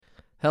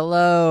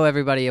Hello,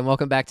 everybody, and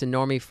welcome back to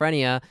Normie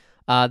Frenia.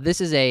 This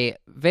is a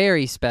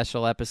very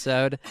special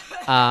episode.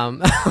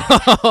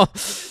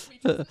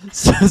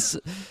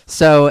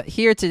 So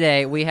here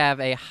today we have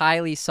a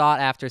highly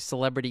sought-after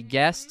celebrity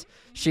guest.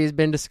 She's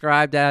been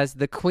described as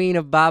the Queen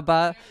of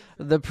Baba,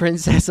 the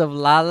Princess of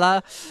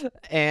Lala,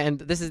 and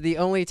this is the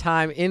only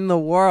time in the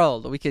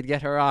world we could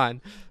get her on,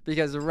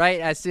 because right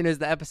as soon as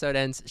the episode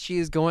ends, she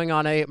is going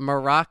on a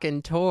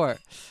Moroccan tour.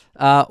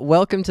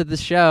 Welcome to the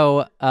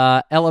show,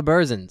 Ella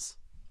Burzens.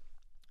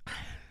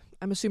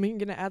 I'm assuming you're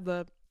going to add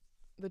the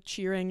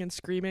cheering and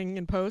screaming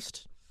in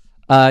post.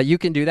 You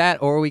can do that,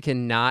 or we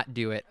can not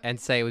do it and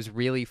say it was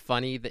really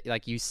funny that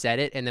like you said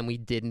it and then we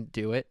didn't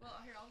do it. Well,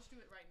 here, I'll just do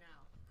it right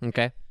now.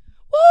 Okay.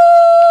 Woo!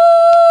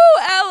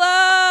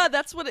 Ella!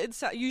 That's what it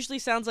usually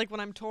sounds like when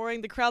I'm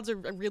touring. The crowds are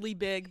really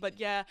big, but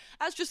yeah,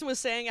 as Tristan was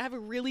saying, I have a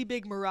really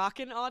big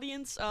Moroccan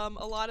audience. A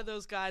lot of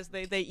those guys,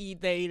 they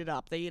eat it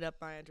up. They eat up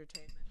my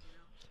entertainment.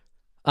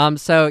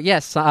 So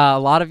yes, a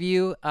lot of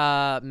you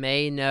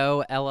may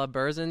know Ella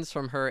Burzens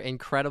from her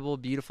incredible,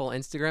 beautiful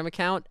Instagram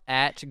account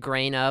at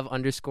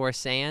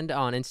grainof_sand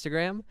on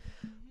Instagram.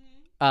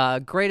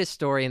 Greatest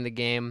story in the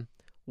game,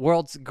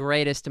 world's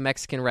greatest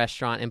Mexican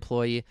restaurant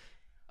employee,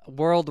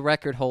 world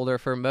record holder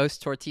for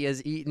most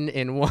tortillas eaten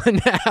in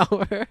 1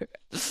 hour.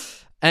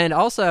 And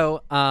also,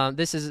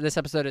 this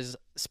episode is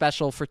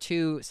special for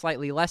two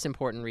slightly less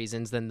important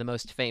reasons than the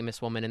most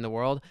famous woman in the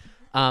world.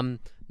 No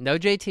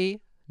JT,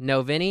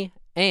 no Vinny.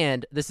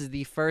 And this is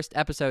the first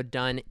episode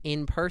done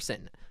in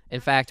person. In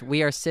fact,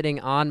 we are sitting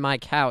on my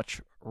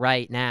couch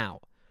right now.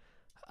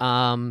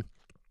 Ella,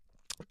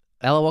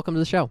 welcome to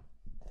the show.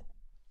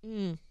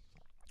 Sorry,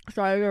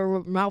 I got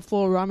a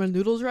mouthful of ramen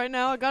noodles right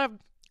now.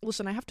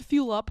 Listen, I have to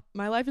fuel up.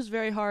 My life is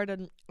very hard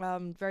and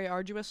very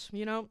arduous,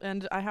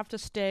 and I have to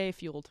stay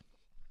fueled.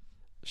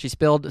 She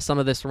spilled some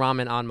of this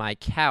ramen on my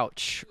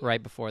couch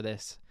right before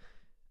this.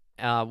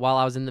 While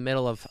I was in the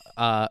middle of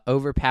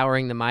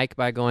overpowering the mic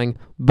by going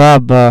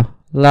Baba,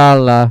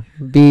 Lala,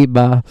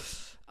 Biba.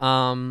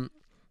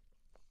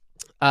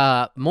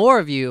 More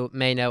of you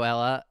may know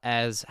Ella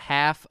as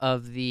half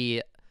of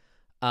the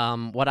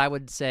what I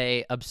would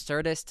say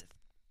absurdist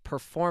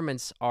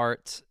performance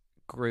art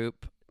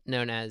group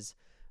known as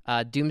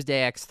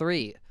Doomsday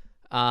X3.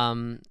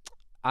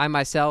 I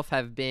myself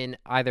have been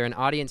either an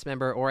audience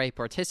member or a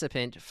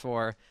participant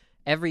for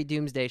every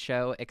Doomsday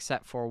show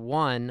except for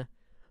one.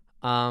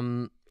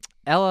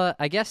 Ella,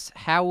 I guess,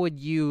 how would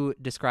you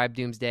describe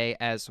Doomsday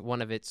as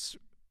one of its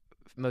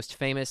most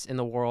famous in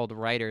the world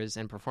writers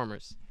and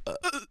performers?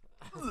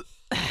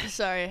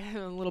 Sorry, I'm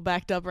a little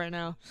backed up right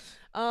now.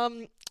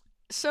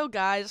 So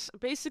guys,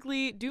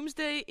 basically,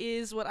 Doomsday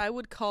is what I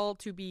would call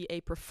to be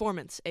a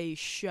performance, a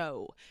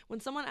show. When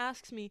someone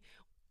asks me,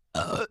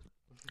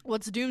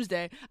 what's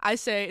Doomsday? I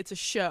say it's a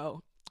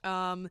show.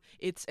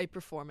 It's a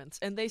performance.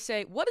 And they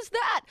say, what is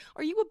that?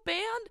 Are you a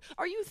band?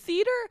 Are you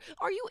theater?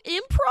 Are you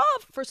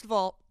improv? First of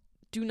all,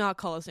 do not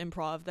call us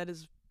improv. That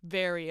is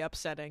very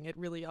upsetting. It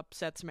really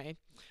upsets me.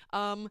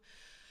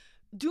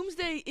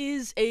 Doomsday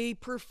is a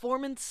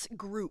performance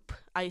group,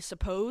 I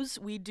suppose.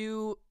 We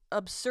do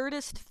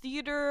absurdist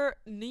theater,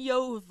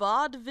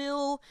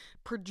 neo-vaudeville,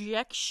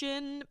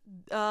 projection,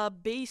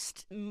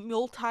 based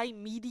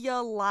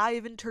multimedia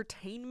live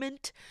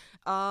entertainment,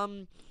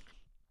 and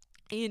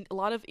a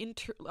lot of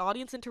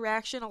audience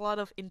interaction, a lot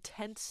of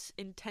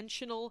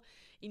intentional,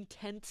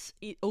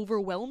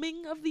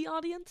 overwhelming of the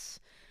audience.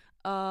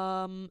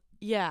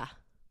 Yeah.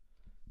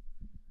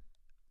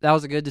 That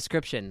was a good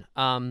description.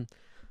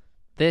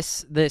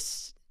 This,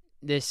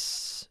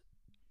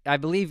 I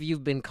believe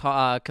you've been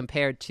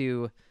compared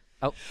to.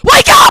 Oh,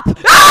 wake up!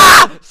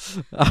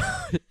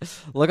 Ah!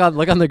 Look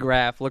on the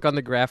graph. Look on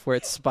the graph where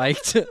it's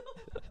spiked.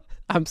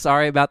 I'm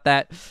sorry about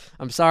that.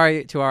 I'm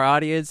sorry to our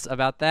audience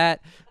about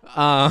that.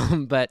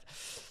 But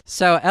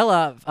so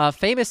Ella,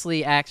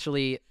 famously,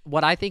 actually,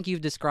 what I think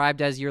you've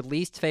described as your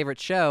least favorite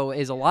show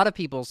is a lot of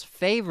people's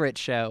favorite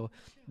show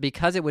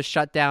because it was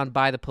shut down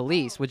by the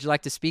police. Would you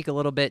like to speak a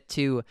little bit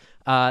to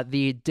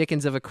the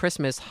Dickens of a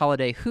Christmas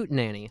holiday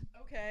hootenanny?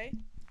 Okay.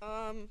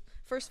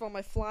 First of all,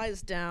 my fly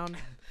is down.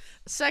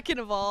 Second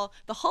of all,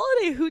 the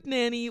holiday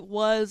hootenanny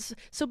was...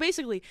 So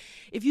basically,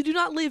 if you do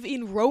not live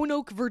in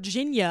Roanoke,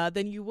 Virginia,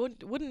 then you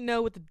wouldn't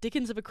know what the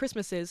Dickens of a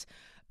Christmas is,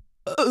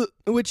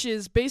 which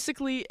is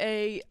basically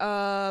a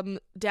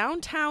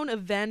downtown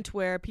event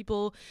where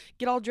people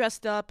get all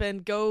dressed up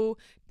and go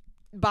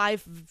buy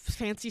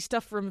fancy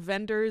stuff from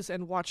vendors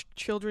and watch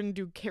children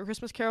do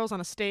Christmas carols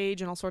on a stage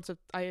and all sorts of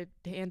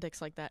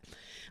antics like that.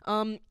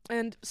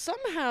 And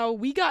somehow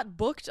we got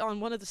booked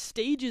on one of the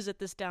stages at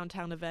this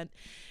downtown event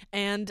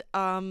and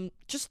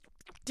just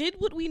did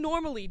what we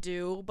normally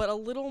do, but a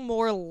little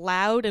more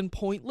loud and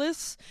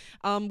pointless.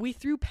 We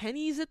threw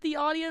pennies at the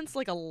audience,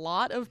 like a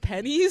lot of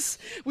pennies.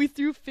 We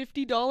threw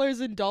 $50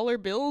 in dollar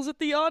bills at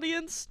the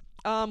audience.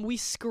 We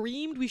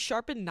screamed, we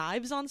sharpened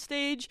knives on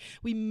stage.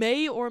 We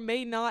may or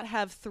may not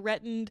have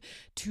threatened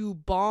to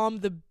bomb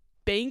the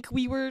bank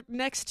we were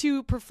next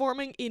to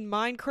performing in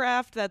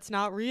Minecraft. That's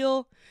not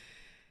real.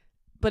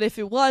 But if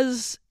it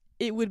was,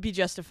 it would be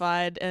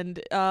justified.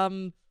 And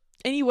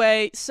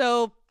anyway,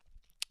 so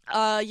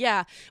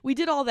yeah, we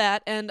did all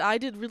that, and I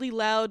did really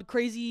loud,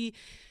 crazy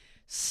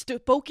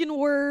spoken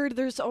word.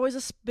 There's always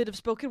a bit of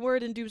spoken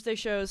word in Doomsday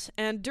shows,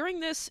 and during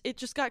this, it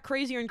just got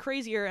crazier and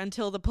crazier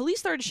until the police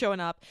started showing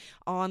up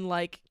on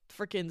like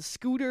freaking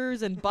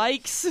scooters and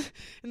bikes,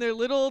 and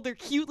their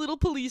cute little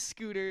police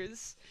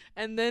scooters.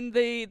 And then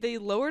they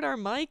lowered our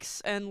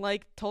mics and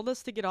like told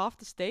us to get off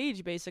the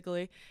stage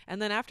basically.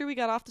 And then after we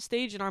got off the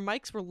stage and our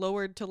mics were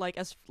lowered to like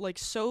as like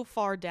so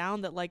far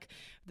down that like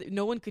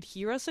no one could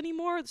hear us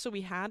anymore, so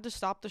we had to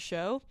stop the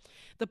show.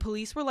 The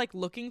police were like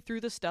looking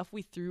through the stuff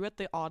we threw at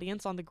the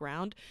audience on the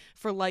ground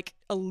for like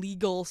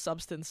illegal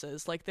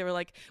substances. Like they were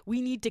like,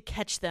 we need to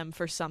catch them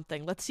for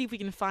something. Let's see if we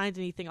can find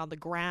anything on the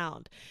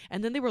ground.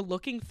 And then they were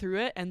looking through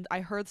it, and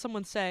I heard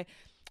someone say,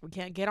 we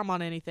can't get them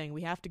on anything.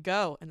 We have to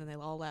go. And then they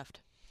all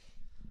left.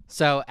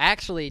 So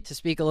actually, to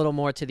speak a little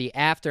more to the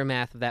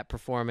aftermath of that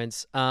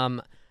performance,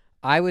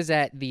 I was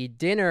at the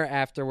dinner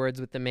afterwards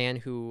with the man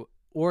who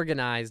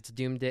organized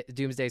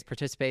Doomsday's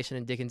participation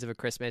in Dickens of a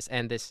Christmas,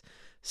 and this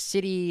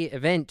city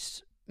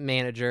event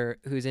manager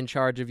who's in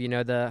charge of,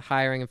 the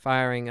hiring and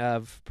firing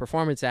of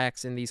performance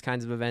acts in these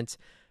kinds of events,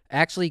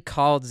 actually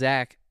called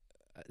Zach,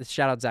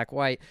 shout out Zach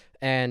White,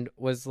 and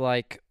was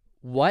like,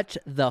 what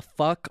the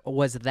fuck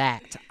was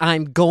that?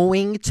 I'm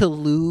going to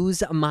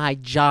lose my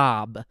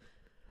job.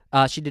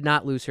 She did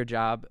not lose her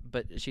job,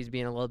 but she's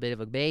being a little bit of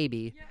a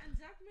baby. Yeah, and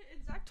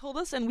Zach told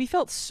us, and we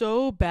felt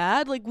so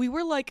bad. Like, we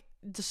were, like,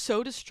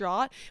 so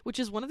distraught, which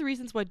is one of the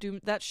reasons why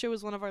that show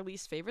is one of our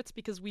least favorites,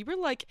 because we were,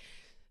 like,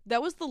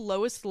 that was the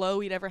lowest low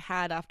we'd ever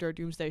had after a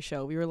Doomsday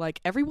show. We were like,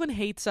 everyone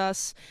hates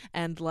us,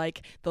 and,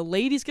 like, the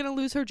lady's gonna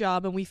lose her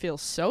job, and we feel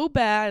so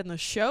bad, and the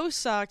show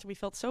sucked, and we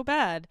felt so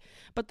bad.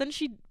 But then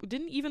she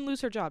didn't even lose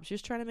her job. She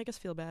was trying to make us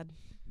feel bad.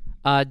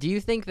 Do you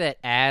think that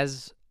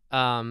as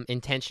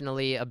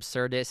intentionally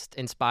absurdist,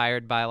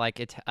 inspired by like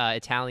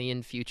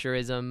Italian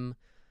futurism,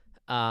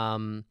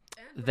 And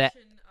that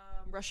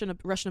Russian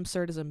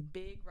absurdism,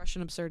 big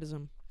Russian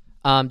absurdism.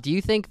 do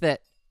you think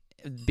that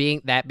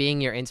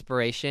being your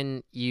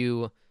inspiration,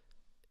 you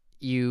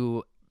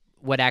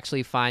would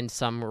actually find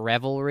some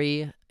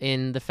revelry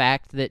in the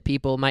fact that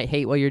people might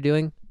hate what you're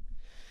doing?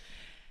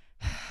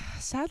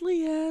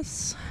 Sadly,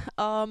 yes.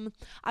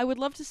 I would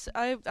love to.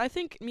 I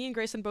think me and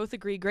Grayson both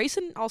agree.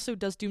 Grayson also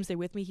does Doomsday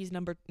with me. He's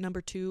number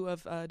 2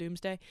 of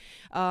Doomsday.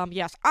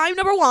 Yes, I'm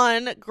number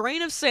 1.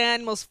 Grain of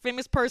sand, most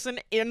famous person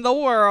in the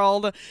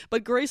world.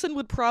 But Grayson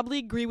would probably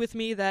agree with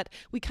me that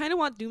we kind of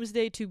want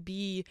Doomsday to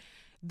be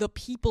the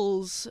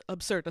people's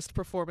absurdist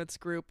performance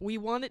group. We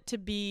want it to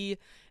be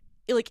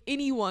like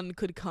anyone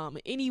could come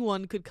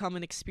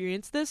and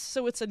experience this.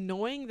 So it's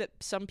annoying that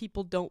some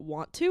people don't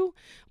want to,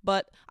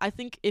 but I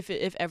think if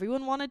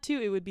everyone wanted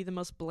to, it would be the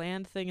most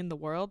bland thing in the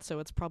world. So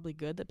it's probably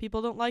good that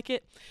people don't like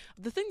it.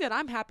 The thing that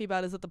I'm happy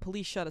about is that the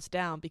police shut us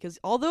down, because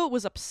although it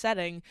was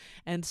upsetting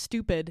and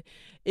stupid,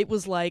 it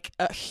was like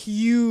a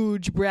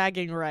huge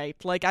bragging right.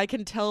 Like, I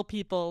can tell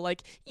people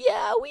like,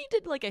 yeah, we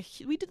did like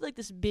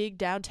this big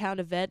downtown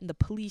event and the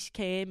police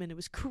came and it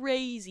was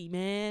crazy,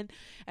 man.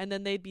 And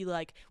then they'd be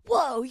like,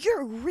 whoa,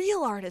 you're a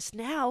real artist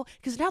now,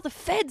 because now the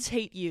feds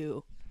hate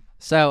you.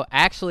 So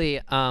actually,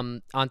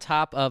 on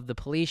top of the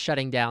police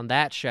shutting down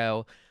that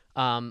show,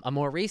 a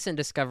more recent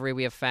discovery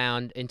we have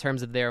found in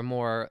terms of their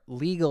more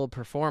legal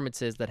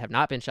performances that have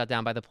not been shut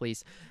down by the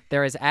police,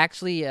 there is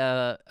actually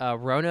a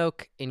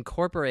Roanoke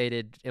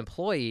Incorporated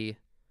employee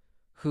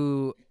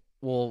who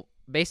will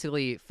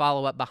basically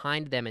follow up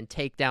behind them and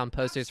take down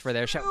posters for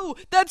their show.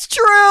 That's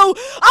true!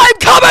 I'm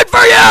coming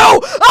for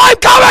you! I'm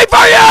coming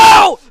for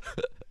you!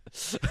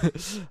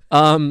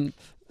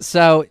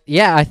 So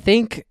yeah, I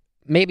think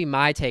maybe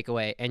my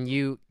takeaway, and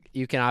you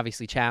can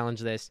obviously challenge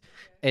this,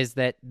 is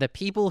that the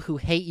people who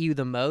hate you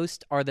the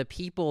most are the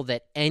people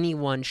that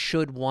anyone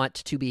should want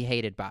to be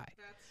hated by.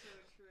 That's so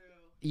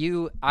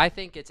true. I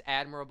think it's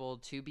admirable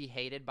to be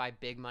hated by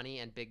big money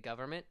and big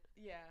government.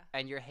 Yeah.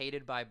 And you're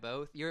hated by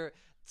both.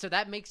 So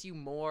that makes you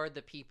more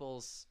the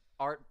people's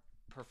art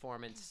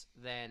performance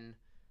than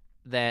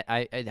that.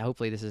 I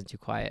hopefully this isn't too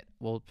quiet.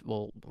 We'll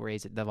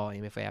raise the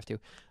volume if we have to.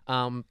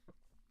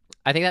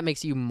 I think that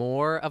makes you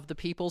more of the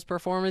people's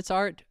performance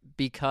art,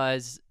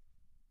 because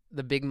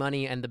the big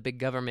money and the big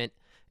government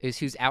is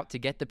who's out to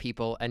get the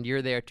people, and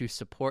you're there to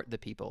support the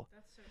people.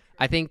 That's so true.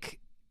 I think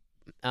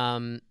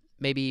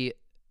maybe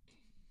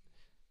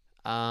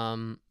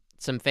some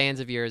fans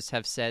of yours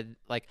have said,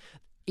 like,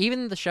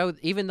 even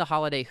the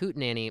Holiday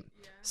Hootenanny,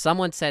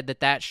 someone said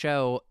that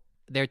show,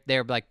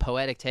 their like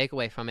poetic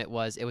takeaway from it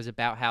was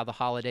about how the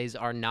holidays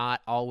are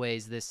not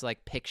always this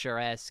like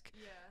picturesque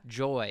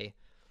joy.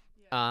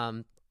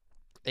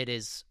 It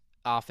is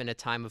often a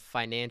time of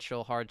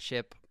financial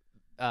hardship,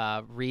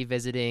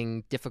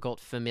 revisiting difficult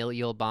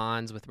familial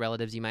bonds with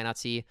relatives you might not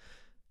see,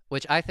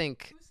 which I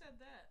think. Who said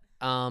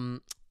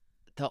that?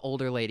 The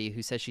older lady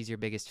who says she's your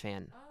biggest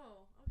fan.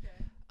 Oh,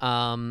 okay.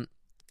 Um,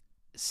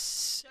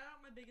 Shout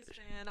out my biggest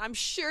fan. And I'm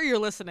sure you're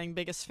listening,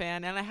 biggest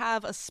fan, and I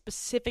have a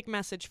specific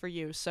message for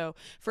you. So,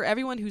 for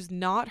everyone who's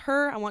not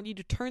her, I want you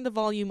to turn the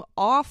volume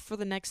off for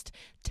the next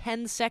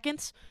 10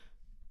 seconds.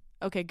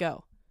 Okay,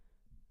 go.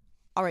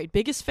 All right,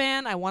 biggest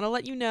fan, I want to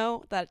let you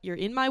know that you're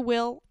in my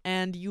will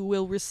and you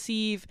will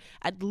receive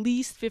at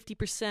least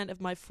 50%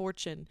 of my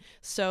fortune.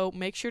 So,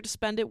 make sure to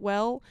spend it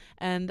well.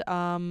 And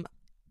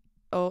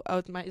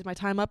is my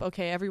time up?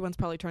 Okay, everyone's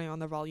probably turning on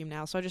their volume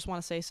now. So I just want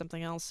to say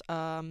something else.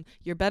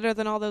 You're better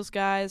than all those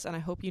guys, and I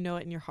hope you know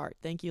it in your heart.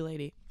 Thank you,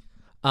 lady.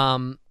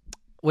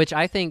 Which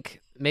I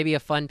think maybe a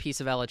fun piece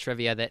of Ella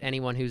trivia that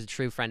anyone who's a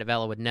true friend of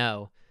Ella would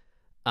know.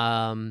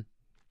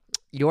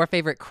 Your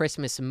favorite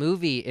Christmas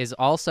movie is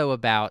also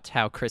about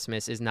how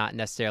Christmas is not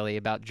necessarily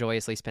about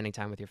joyously spending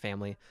time with your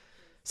family.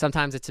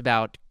 Sometimes it's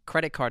about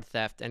credit card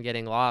theft and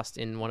getting lost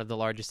in one of the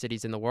largest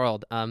cities in the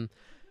world.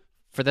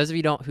 For those of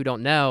you who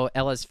don't know,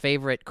 Ella's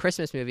favorite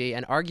Christmas movie,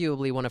 and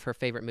arguably one of her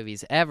favorite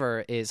movies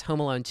ever, is Home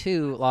Alone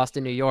 2, Lost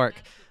in New York.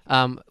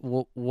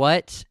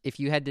 What, if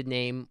you had to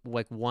name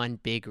like one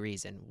big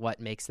reason, what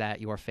makes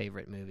that your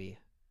favorite movie,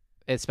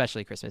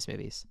 especially Christmas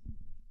movies?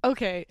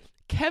 Okay,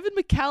 Kevin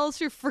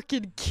McAllister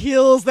freaking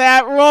kills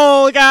that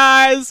role,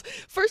 guys.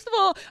 First of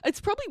all, it's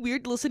probably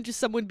weird to listen to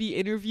someone be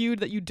interviewed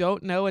that you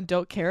don't know and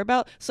don't care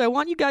about. So I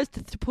want you guys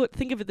to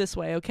think of it this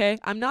way, okay?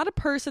 I'm not a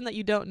person that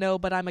you don't know,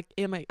 but I'm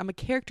a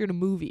character in a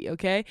movie,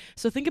 okay?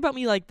 So think about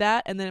me like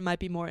that, and then it might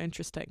be more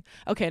interesting.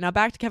 Okay, now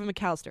back to Kevin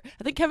McAllister.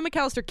 I think Kevin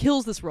McAllister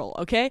kills this role,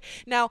 okay?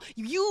 Now,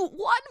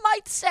 one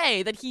might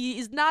say that he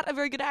is not a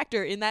very good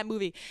actor in that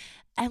movie.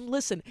 And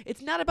listen,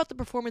 it's not about the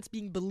performance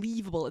being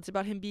believable. It's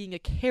about him being a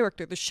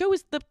character. The show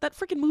is that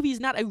freaking movie is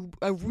not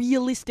a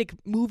realistic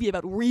movie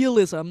about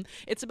realism.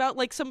 It's about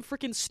like some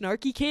freaking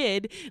snarky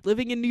kid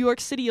living in New York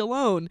City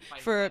alone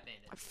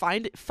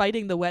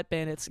fighting the wet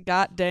bandits.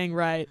 God dang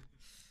right.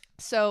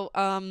 So,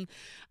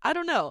 I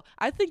don't know.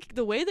 I think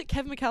the way that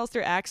Kevin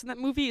McAllister acts in that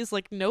movie is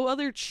like no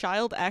other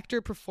child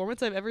actor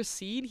performance I've ever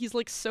seen. He's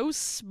like so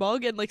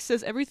smug and like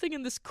says everything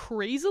in this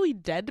crazily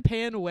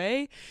deadpan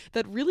way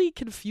that really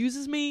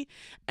confuses me.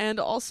 And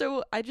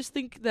also, I just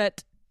think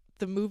that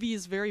the movie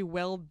is very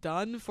well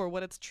done for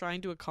what it's trying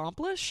to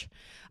accomplish.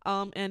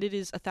 And it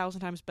is 1,000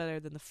 times better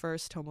than the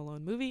first Home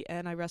Alone movie,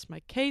 and I rest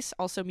my case.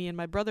 Also, me and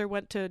my brother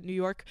went to New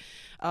York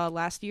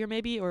last year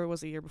maybe, or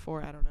was it the year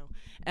before? I don't know.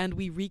 And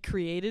we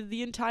recreated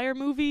the entire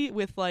movie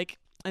with like,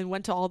 and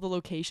went to all the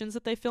locations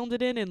that they filmed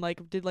it in and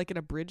like did like an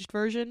abridged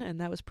version,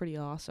 and that was pretty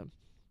awesome.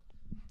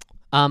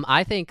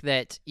 I think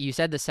that you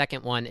said the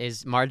second one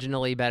is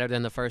marginally better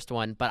than the first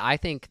one, but I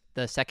think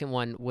the second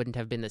one wouldn't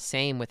have been the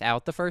same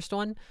without the first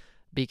one,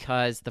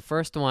 because the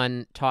first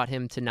one taught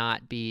him to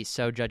not be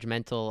so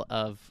judgmental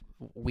of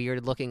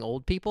weird-looking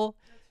old people,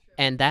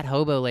 and that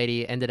hobo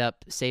lady ended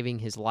up saving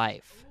his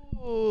life.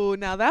 Ooh,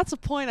 now that's a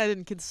point I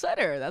didn't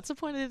consider.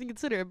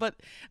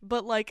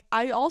 But like,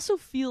 I also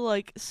feel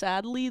like,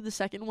 sadly, the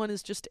second one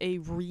is just a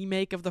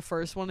remake of the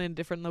first one in a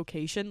different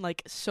location.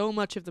 Like, so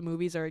much of the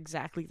movies are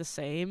exactly the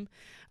same.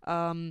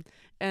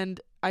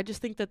 And I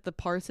just think that the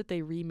parts that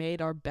they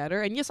remade are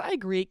better. And yes, I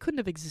agree, it couldn't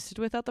have existed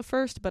without the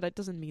first, but it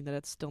doesn't mean that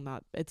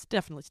it's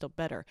definitely still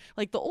better.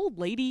 Like, the old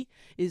lady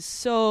is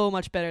so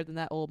much better than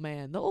that old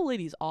man. The old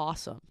lady's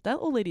awesome. That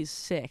old lady's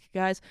sick.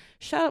 Guys,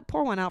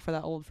 pour one out for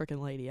that old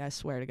freaking lady, I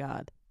swear to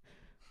God.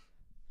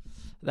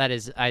 That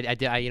is,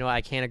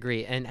 I can't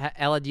agree. And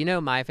Ella, do you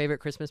know my favorite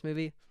Christmas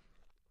movie?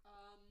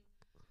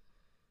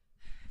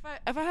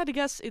 If I had to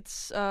guess,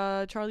 it's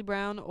Charlie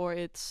Brown, or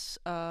it's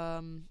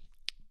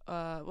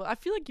well, I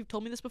feel like you've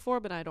told me this before,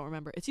 but I don't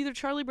remember. It's either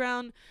Charlie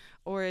Brown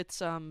or it's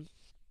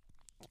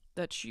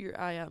that Shoot Your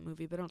Eye Out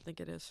movie, but I don't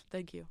think it is.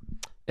 Thank you.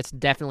 It's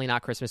definitely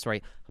not Christmas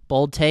Story.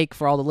 Bold take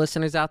for all the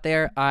listeners out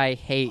there. I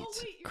hate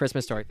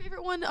Christmas Story. Your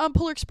favorite one,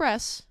 Polar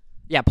Express.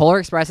 Yeah, Polar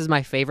Express is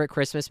my favorite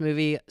Christmas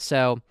movie.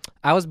 So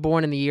I was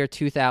born in the year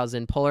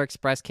 2000. Polar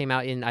Express came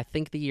out in, I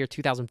think, the year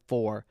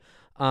 2004.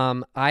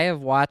 I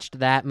have watched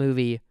that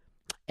movie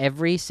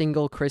every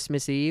single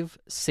Christmas Eve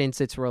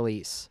since its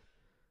release.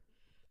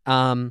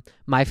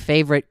 My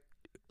favorite,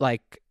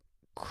 like,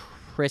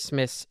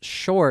 Christmas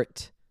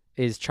short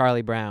is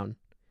Charlie Brown.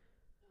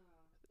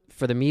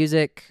 For the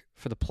music,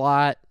 for the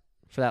plot,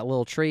 for that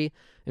little tree.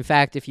 In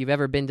fact, if you've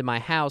ever been to my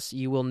house,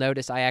 you will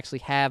notice I actually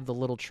have the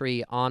little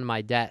tree on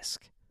my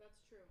desk. That's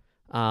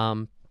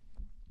true.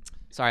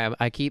 Sorry,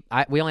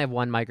 we only have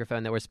one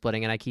microphone that we're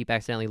splitting, and I keep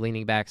accidentally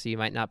leaning back, so you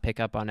might not pick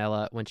up on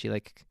Ella when she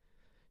does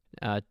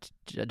a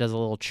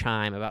little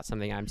chime about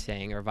something I'm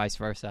saying, or vice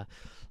versa.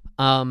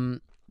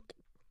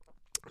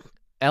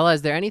 Ella,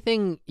 is there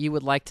anything you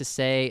would like to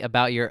say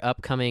about your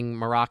upcoming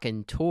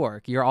Moroccan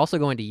tour? You're also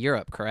going to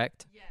Europe,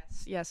 correct?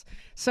 Yes.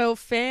 So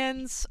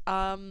fans,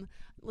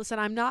 listen,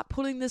 I'm not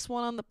putting this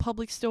one on the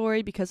public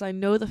story because I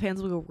know the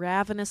fans will go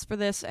ravenous for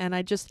this, and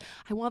I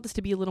want this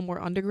to be a little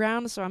more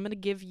underground, so I'm going to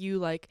give you,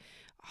 like,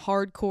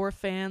 hardcore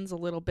fans a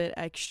little bit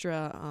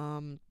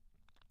extra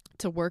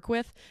to work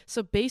with.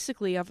 So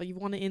basically, if you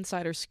want an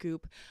insider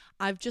scoop,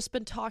 I've just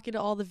been talking to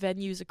all the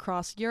venues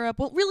across Europe.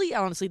 Well, really,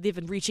 honestly, they've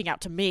been reaching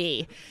out to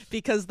me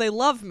because they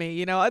love me,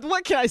 you know.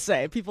 What can I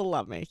say? People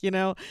love me, you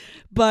know.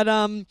 But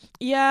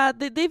yeah,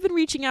 they've been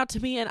reaching out to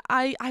me, and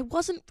I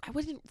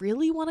wouldn't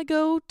really want to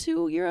go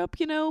to Europe,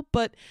 you know.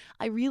 But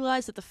I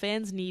realized that the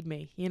fans need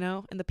me, you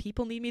know, and the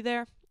people need me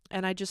there,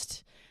 and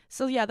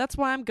so yeah, that's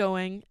why I'm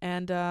going,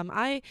 and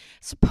I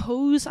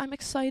suppose I'm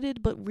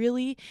excited, but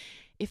really,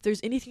 if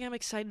there's anything I'm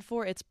excited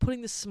for, it's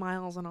putting the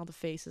smiles on all the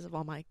faces of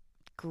all my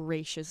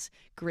gracious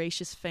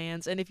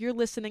fans. And if you're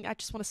listening, I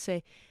just want to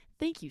say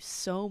thank you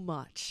so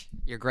much.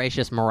 Your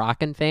gracious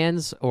Moroccan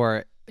fans,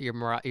 or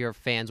your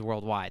fans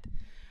worldwide?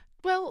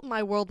 Well,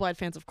 my worldwide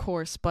fans, of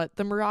course, but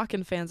the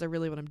Moroccan fans are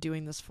really what I'm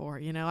doing this for.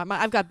 You know,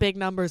 I've got big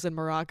numbers in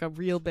Morocco,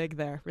 real big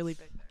there, really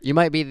big there. You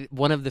might be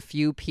one of the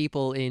few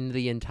people in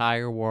the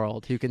entire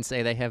world who can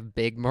say they have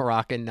big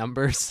Moroccan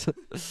numbers.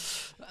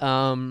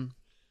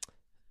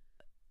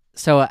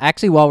 So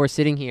actually, while we're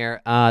sitting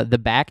here, the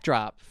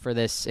backdrop for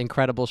this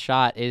incredible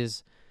shot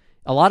is,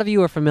 a lot of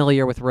you are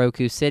familiar with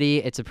Roku City.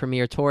 It's a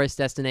premier tourist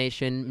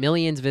destination.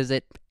 Millions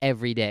visit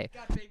every day.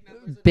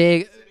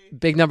 Big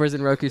numbers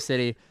in Roku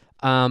City.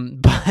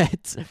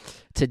 But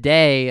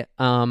today,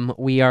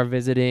 we are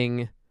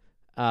visiting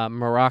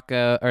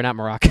Morocco, or not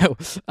Morocco.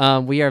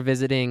 We are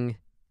visiting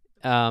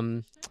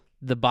the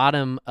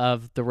bottom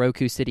of the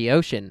Roku City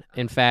Ocean.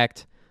 In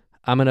fact,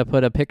 I'm gonna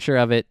put a picture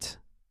of it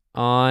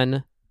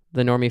on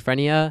the Normie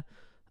Frenia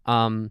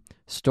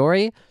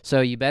story.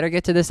 So you better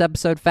get to this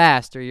episode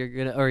fast, or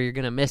you're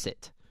gonna miss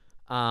it.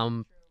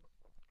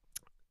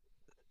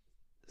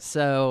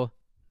 So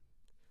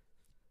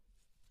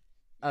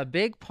a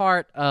big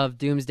part of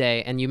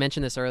Doomsday, and you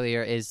mentioned this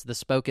earlier, is the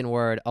spoken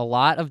word. A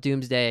lot of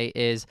Doomsday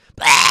is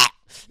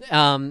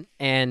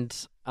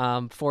and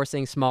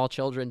forcing small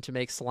children to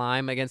make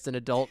slime against an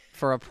adult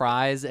for a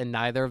prize, and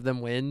neither of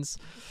them wins.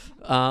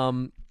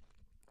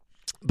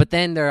 But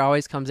then there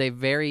always comes a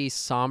very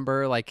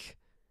somber, like,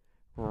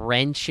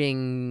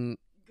 gut-wrenching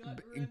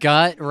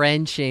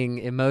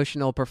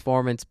emotional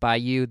performance by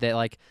you that,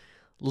 like,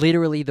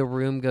 literally the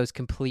room goes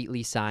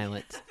completely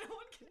silent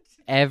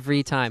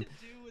every time.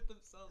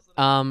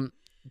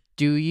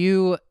 Do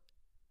you,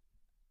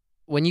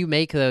 when you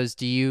make those,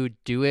 do you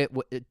do it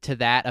to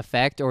that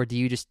effect, or do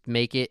you just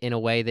make it in a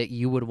way that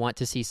you would want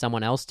to see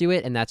someone else do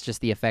it, and that's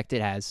just the effect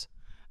it has?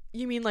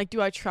 You mean, like,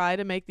 do I try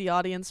to make the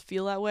audience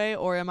feel that way,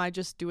 or am I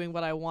just doing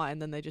what I want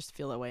and then they just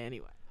feel that way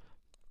anyway?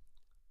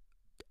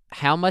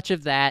 How much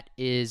of that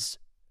is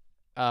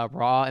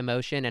raw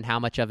emotion, and how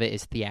much of it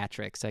is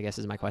theatrics, I guess,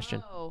 is my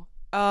question.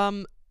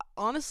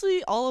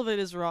 Honestly, all of it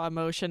is raw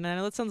emotion,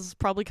 and that sounds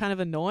probably kind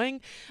of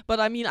annoying, but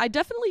I mean, I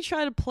definitely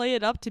try to play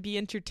it up to be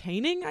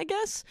entertaining, I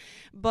guess.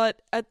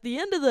 But at the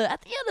end of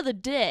the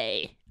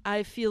day,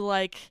 I feel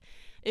like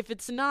if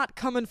it's not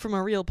coming from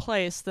a real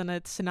place, then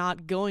it's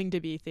not going to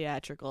be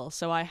theatrical.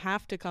 So I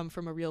have to come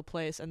from a real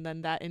place, and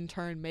then that in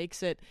turn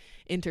makes it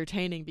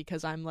entertaining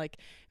because I'm, like,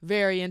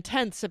 very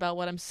intense about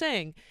what I'm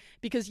saying.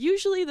 Because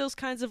usually those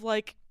kinds of,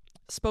 like,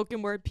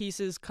 spoken word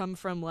pieces come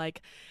from,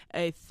 like,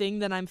 a thing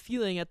that I'm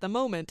feeling at the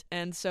moment,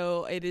 and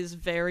so it is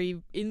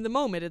very in the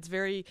moment. It's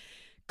very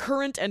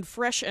current and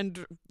fresh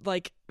and,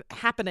 like,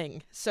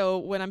 happening. So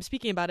when I'm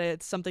speaking about it,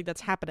 it's something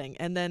that's happening,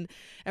 and then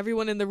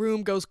everyone in the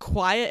room goes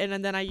quiet,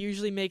 and then I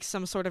usually make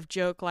some sort of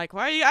joke like,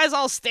 why are you guys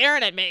all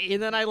staring at me?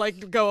 And then I,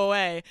 like, go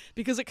away,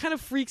 because it kind of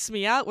freaks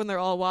me out when they're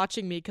all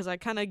watching me, because I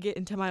kind of get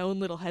into my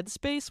own little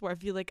headspace where I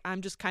feel like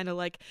I'm just kind of,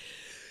 like,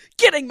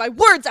 getting my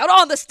words out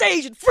on the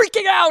stage and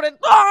freaking out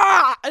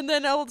and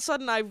then all of a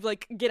sudden I,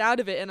 like, get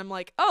out of it and I'm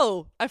like,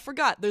 oh, I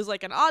forgot there's,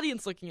 like, an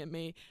audience looking at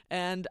me,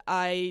 and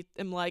I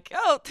am like,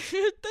 oh,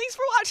 thanks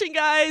for watching,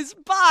 guys,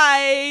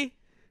 bye.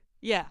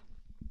 Yeah.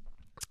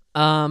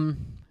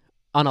 On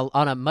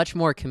a much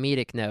more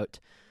comedic note,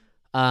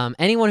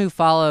 anyone who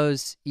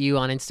follows you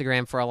on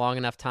Instagram for a long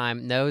enough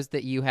time knows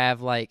that you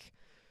have, like,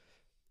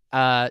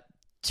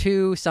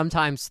 2,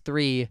 sometimes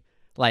 3,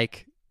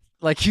 like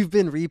you've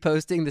been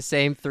reposting the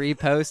same 3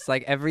 posts,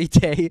 like, every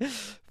day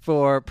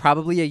for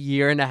probably a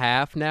year and a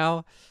half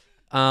now.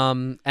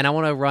 And I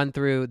want to run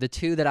through the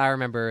 2 that I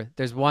remember.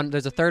 There's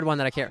a third one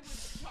that I can't.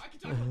 I can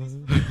talk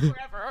about this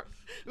forever.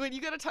 Wait,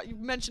 you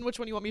mention which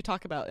one you want me to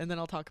talk about, and then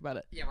I'll talk about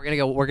it. Yeah, we're gonna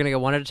go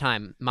one at a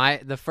time.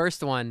 The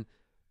first one,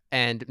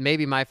 and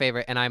maybe my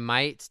favorite, and I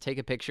might take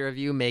a picture of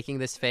you making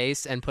this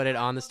face and put it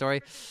on the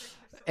story.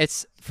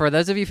 It's for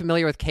those of you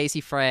familiar with Casey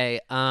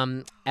Frey.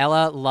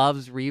 Ella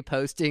loves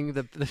reposting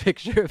the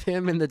picture of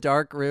him in the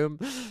dark room,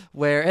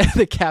 where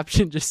the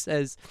caption just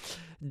says,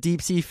 "Deep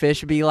sea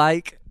fish be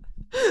like."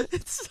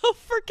 It's so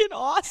freaking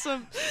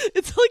awesome.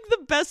 It's, like,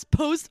 the best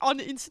post on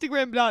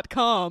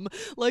Instagram.com.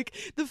 Like,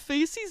 the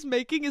face he's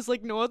making is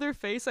like no other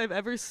face I've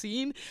ever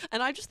seen.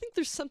 And I just think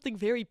there's something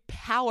very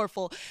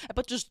powerful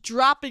about just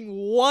dropping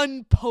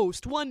one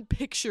post, one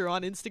picture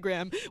on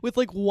Instagram with,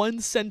 like,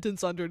 one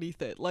sentence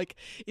underneath it. Like,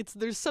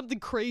 there's something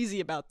crazy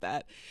about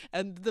that.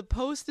 And the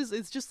post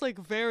it's just, like,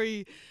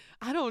 very,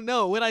 I don't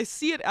know. When I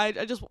see it, I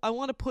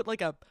want to put,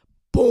 like, a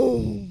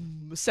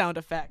boom boom sound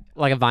effect.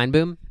 Like a vine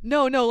boom?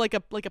 No, like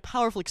a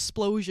powerful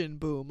explosion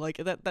boom, like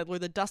that where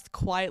the dust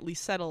quietly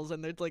settles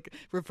and it like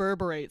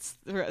reverberates,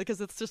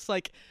 because it's just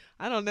like,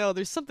 I don't know.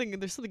 There's something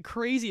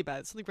crazy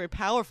about it. Something very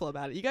powerful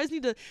about it. You guys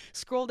need to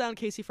scroll down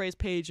Casey Frey's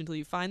page until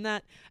you find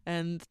that,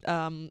 and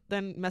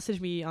then message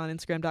me on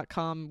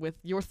Instagram.com with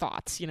your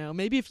thoughts.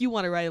 Maybe if you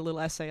want to write a little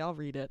essay, I'll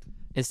read it.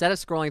 Instead of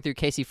scrolling through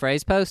Casey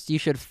Frey's post, you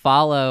should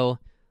follow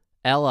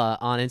Ella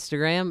on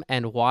Instagram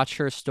and watch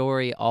her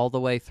story all the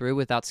way through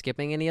without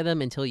skipping any of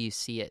them until you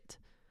see it.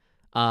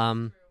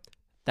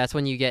 That's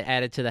when you get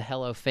added to the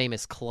Hello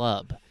Famous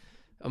Club.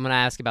 I'm going to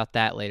ask about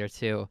that later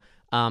too.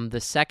 The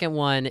second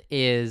one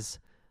is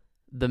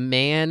the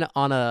man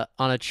on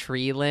a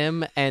tree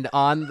limb, and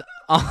on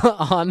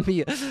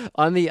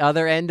the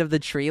other end of the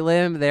tree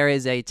limb there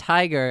is a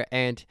tiger,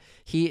 and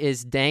he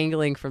is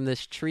dangling from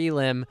this tree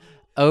limb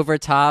over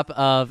top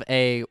of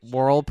a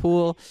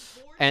whirlpool.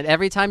 And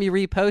every time you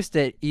repost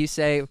it, you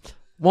say,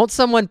 "Won't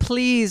someone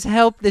please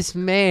help this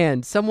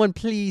man? Someone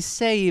please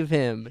save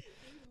him."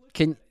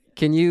 Can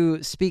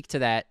you speak to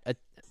that?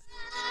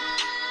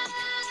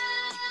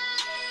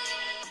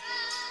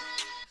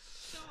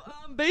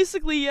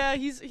 Basically, yeah,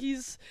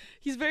 he's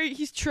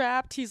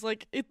trapped. He's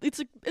like, it's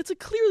a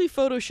clearly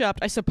photoshopped,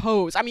 I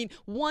suppose. I mean,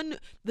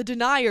 the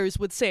deniers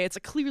would say it's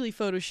a clearly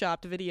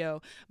photoshopped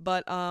video,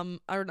 but I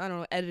don't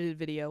know, edited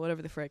video,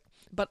 whatever the frick.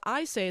 But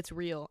I say it's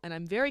real, and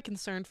I'm very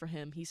concerned for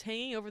him. He's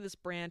hanging over this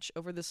branch,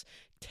 over this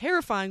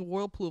terrifying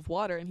whirlpool of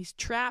water, and he's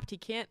trapped. He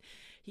can't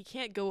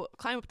go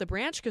climb up the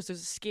branch because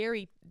there's a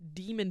scary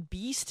demon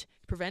beast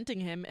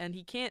preventing him, and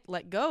he can't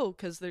let go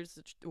because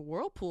there's a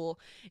whirlpool.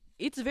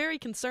 It's very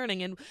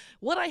concerning, and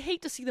what I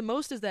hate to see the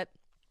most is that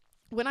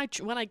when I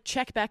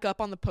check back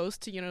up on the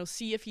post to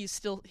see if he's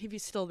still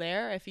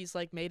there, if he's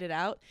like made it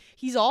out,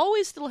 he's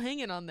always still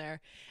hanging on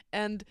there,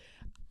 and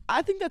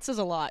I think that says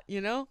a lot,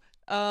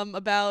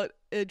 about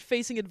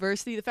facing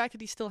adversity. The fact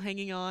that he's still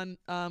hanging on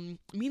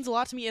means a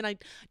lot to me, and I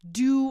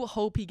do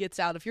hope he gets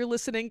out. If you're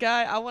listening,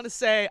 guy, I want to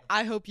say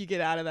I hope you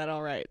get out of that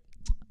all right.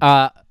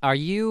 Are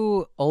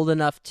you old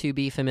enough to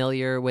be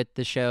familiar with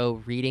the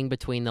show Reading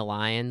Between the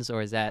Lines,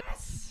 or is that...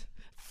 Yes.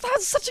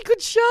 That's such a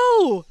good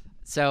show!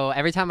 So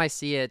every time I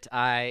see it,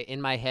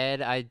 in my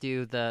head, I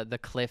do the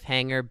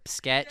cliffhanger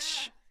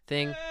sketch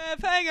thing.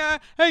 Cliffhanger,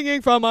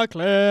 hanging from a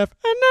cliff,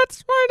 and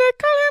that's why they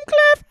call him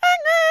Cliffhanger!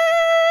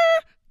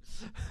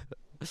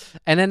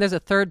 And then there's a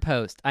third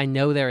post. I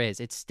know there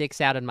is. It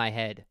sticks out in my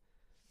head.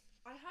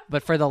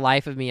 But for the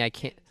life of me, I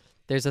can't...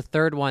 There's a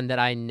third one that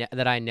I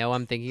know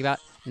I'm thinking about.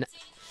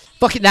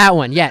 Fucking that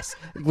one, yes.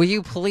 Will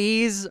you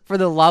please, for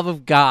the love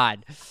of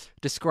God,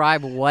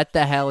 describe what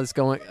the hell is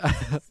going...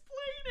 Explain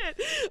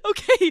it.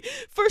 Okay,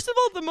 first of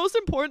all, the most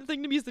important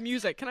thing to me is the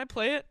music. Can I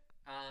play it?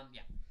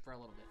 Yeah, for a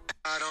little bit.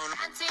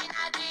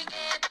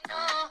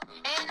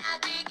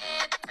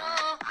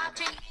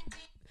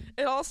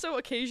 It also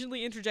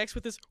occasionally interjects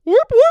with this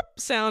whoop whoop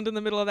sound in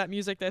the middle of that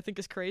music that I think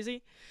is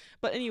crazy.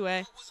 But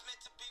anyway,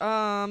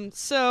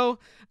 so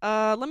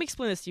let me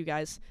explain this to you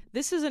guys.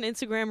 This is an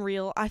Instagram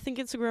reel. I think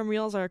Instagram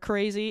reels are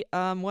crazy.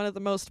 One of the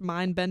most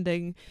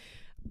mind-bending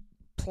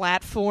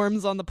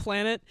platforms on the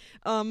planet.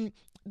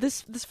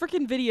 This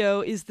freaking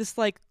video is this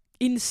like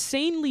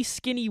insanely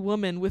skinny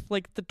woman with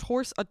like a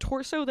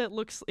torso that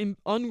looks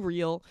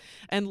unreal,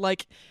 and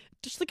like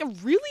just like a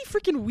really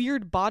freaking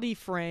weird body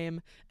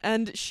frame,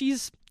 and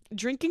she's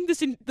drinking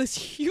this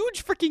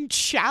huge freaking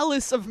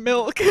chalice of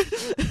milk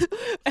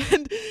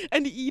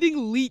and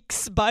eating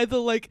leeks by the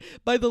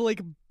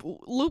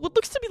what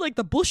looks to be like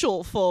the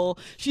bushel full.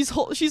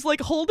 She's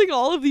like holding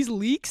all of these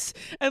leeks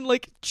and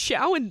like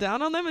chowing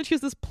down on them, and she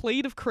has this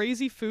plate of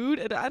crazy food,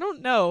 and I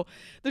don't know,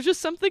 there's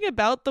just something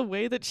about the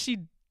way that she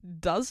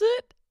does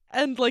it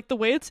and like the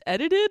way it's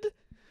edited.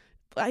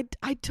 I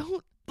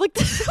don't like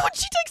when she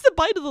takes the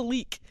bite of the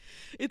leek.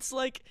 It's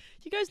like,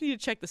 you guys need to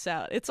check this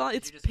out. It's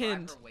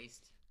pinned.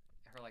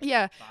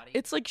 Yeah, body?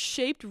 It's like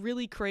shaped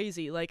really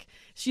crazy. Like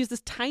she has this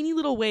tiny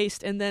little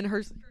waist, and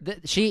then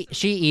she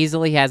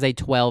easily has a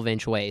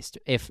 12-inch waist,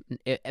 if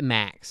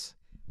max.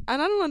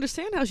 And I don't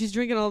understand how she's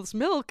drinking all this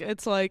milk.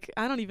 It's like,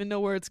 I don't even know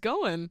where it's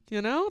going.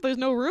 There's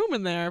no room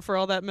in there for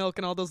all that milk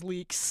and all those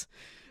leeks.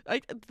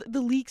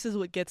 The leeks is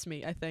what gets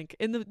me, I think.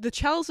 And the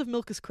chalice of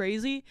milk is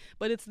crazy,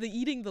 but it's the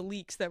eating the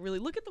leeks that really...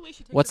 Look at the way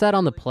she takes... What's that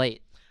on the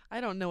plate?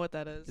 I don't know what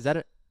that is. Is that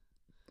a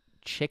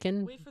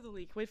chicken? Wait for the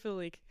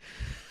leek.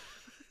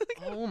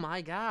 Oh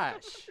my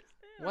gosh.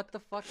 What the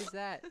fuck is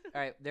that?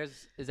 All right,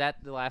 is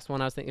that the last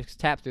one I was thinking? Just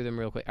tap through them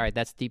real quick. All right,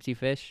 that's deep sea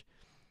fish.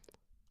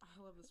 I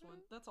love this one.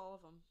 That's all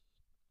of them.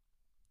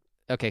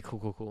 Okay,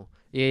 cool.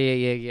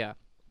 Yeah.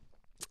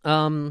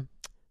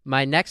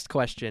 My next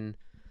question,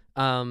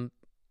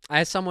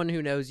 as someone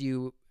who knows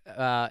you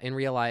in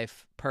real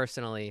life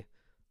personally,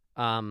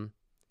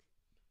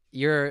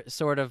 you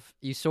sort of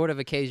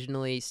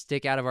occasionally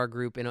stick out of our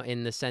group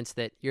in the sense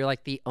that you're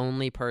like the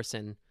only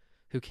person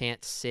who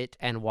can't sit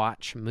and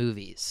watch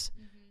movies,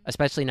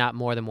 especially not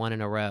more than one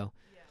in a row.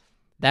 Yeah.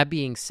 That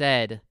being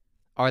said,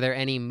 are there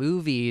any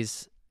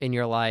movies in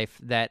your life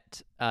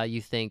that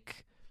you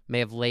think may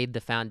have laid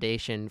the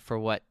foundation for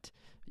what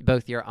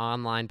both your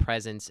online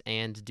presence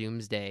and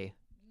Doomsday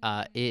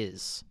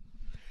is.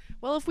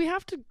 Well, if we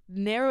have to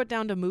narrow it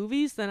down to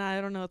movies, then I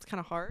don't know. It's kind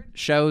of hard.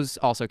 Shows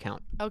also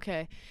count.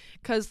 Okay,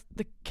 because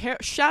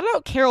shout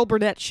out Carol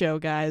Burnett show,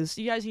 guys.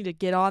 You guys need to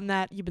get on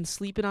that. You've been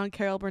sleeping on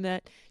Carol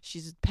Burnett.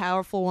 She's a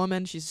powerful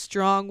woman. She's a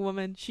strong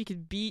woman. She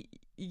could beat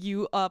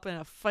you up in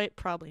a fight.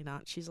 Probably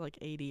not. She's like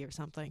 80 or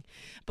something.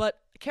 But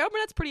Carol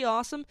Burnett's pretty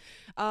awesome.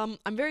 I'm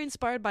very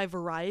inspired by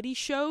variety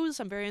shows.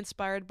 I'm very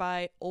inspired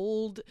by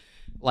old.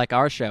 Like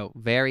our show,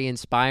 very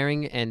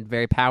inspiring and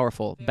very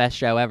powerful. Best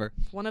show ever.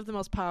 One of the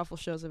most powerful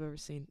shows I've ever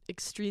seen.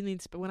 Extremely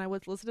when I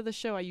would listen to the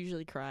show, I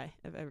usually cry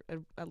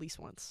at least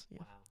once.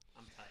 Yeah. Wow,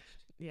 I'm touched.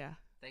 Yeah.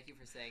 Thank you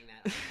for saying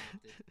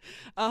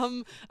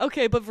that.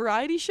 Okay, but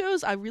variety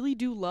shows I really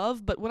do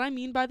love, but what I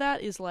mean by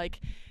that is like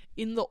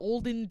in the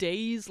olden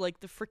days, like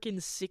the frickin'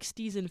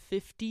 60s and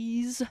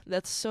 50s,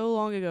 that's so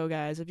long ago,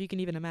 guys, if you can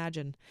even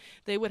imagine.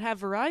 They would have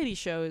variety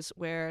shows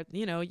where,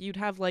 you'd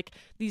have like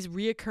these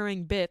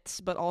reoccurring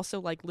bits, but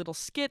also like little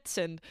skits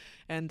and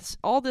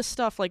all this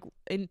stuff like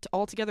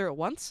all together at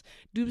once.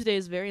 Doomsday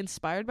is very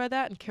inspired by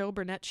that, and Carol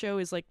Burnett show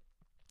is like,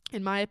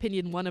 in my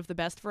opinion, one of the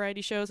best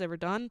variety shows ever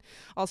done.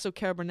 Also,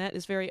 Carol Burnett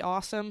is very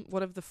awesome.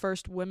 One of the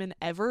first women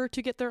ever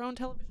to get their own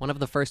television. One of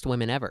the first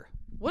women ever.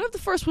 One of the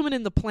first women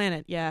in the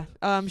planet, yeah.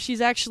 She's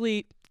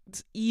actually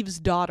Eve's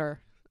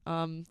daughter.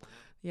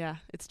 Yeah,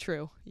 it's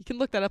true. You can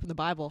look that up in the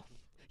Bible.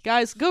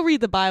 Guys, go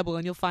read the Bible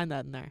and you'll find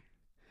that in there.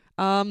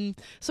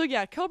 So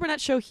yeah, Carol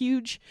Burnett show,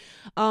 huge.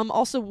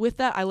 Also with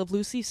that, I Love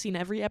Lucy. Seen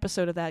every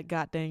episode of that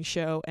goddamn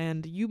show,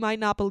 and you might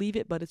not believe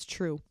it, but it's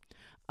true.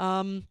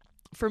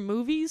 For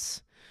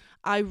movies,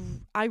 I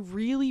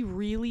really,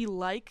 really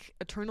like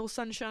Eternal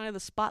Sunshine of the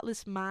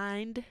Spotless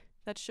Mind.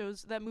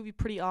 That movie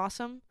pretty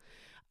awesome.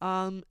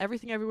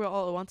 Everything Everywhere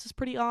All at Once is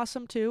pretty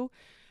awesome too.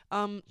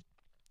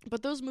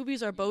 But those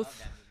movies are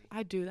both.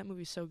 I do. That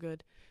movie's so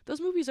good.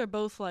 Those movies are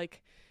both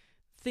like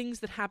things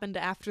that happened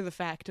after the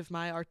fact of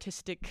my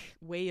artistic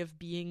way of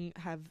being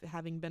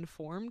having been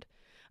formed.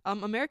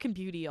 American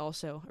Beauty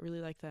also. I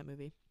really like that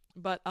movie.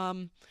 But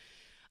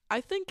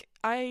I think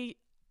I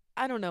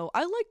don't know.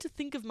 I like to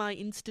think of my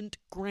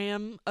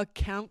Instagram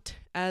account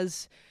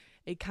as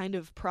a kind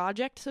of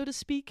project, so to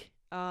speak.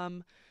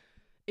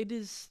 It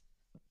is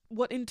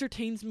what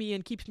entertains me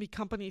and keeps me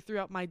company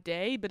throughout my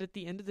day, but at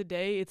the end of the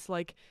day, it's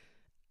like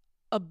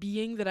a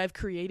being that I've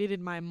created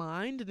in my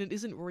mind, and it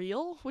isn't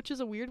real, which is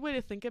a weird way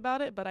to think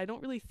about it, but I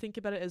don't really think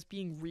about it as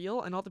being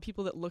real, and all the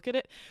people that look at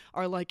it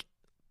are like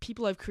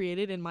people I've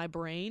created in my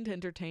brain to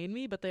entertain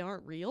me, but they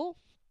aren't real.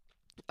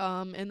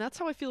 And that's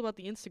how I feel about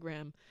the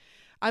Instagram.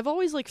 I've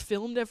always like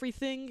filmed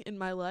everything in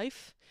my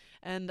life,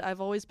 and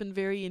I've always been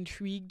very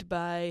intrigued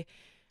by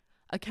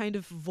a kind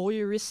of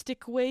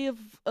voyeuristic way of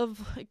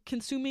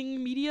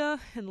consuming media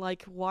and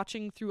like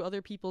watching through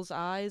other people's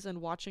eyes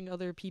and watching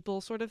other people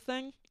sort of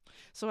thing.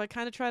 So I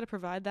kind of try to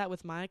provide that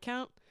with my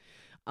account.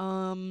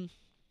 I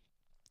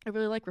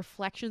really like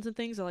reflections and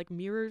things. I like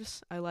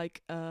mirrors. I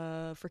like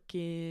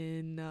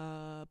freaking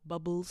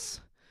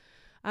bubbles.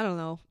 I don't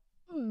know.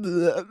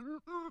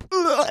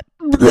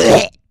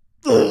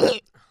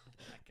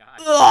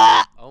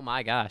 Oh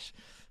my gosh.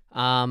 Sorry,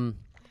 I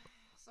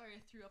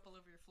threw up all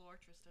over your floor,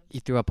 Tristan.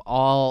 You threw up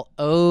all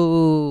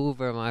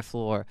over my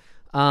floor.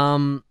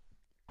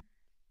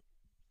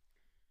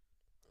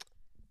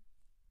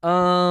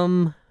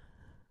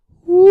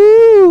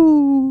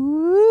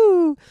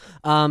 Woo.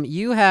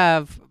 You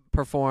have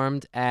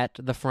performed at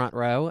the Front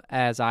Row,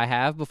 as I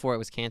have before it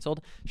was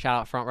canceled. Shout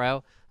out Front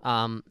Row.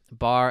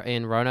 Bar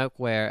in Roanoke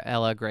where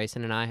Ella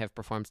Grayson and I have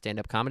performed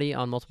stand-up comedy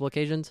on multiple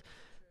occasions.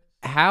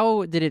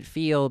 How did it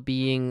feel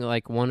being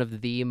like one of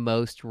the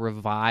most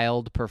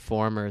reviled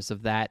performers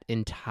of that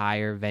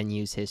entire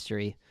venue's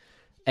history?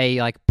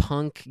 A like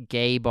punk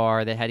gay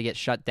bar that had to get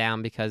shut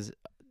down because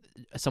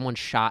someone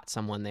shot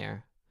someone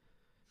there.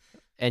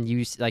 And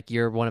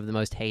you're one of the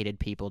most hated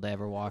people to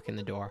ever walk in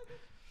the door.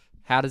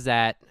 How does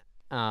that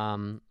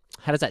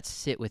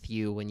sit with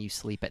you when you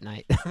sleep at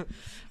night?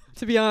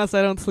 To be honest,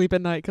 I don't sleep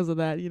at night because of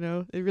that,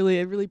 It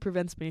really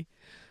prevents me.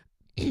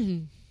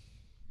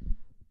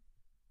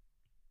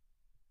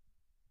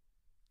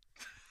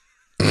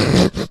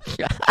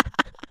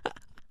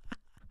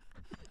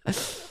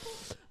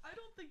 I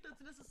don't think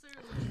that's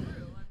necessarily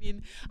true. I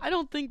mean, I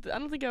don't think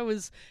I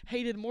was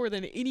hated more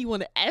than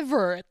anyone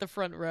ever at the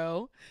Front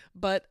Row,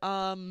 but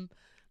I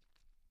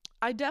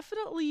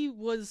definitely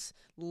was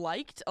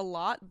liked a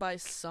lot by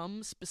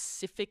some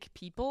specific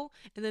people,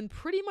 and then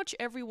pretty much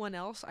everyone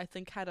else I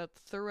think had a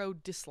thorough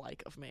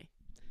dislike of me.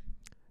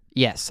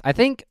 Yes, I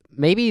think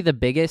maybe the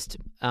biggest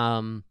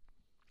I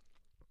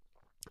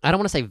don't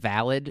want to say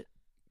valid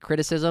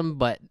criticism,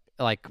 but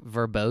like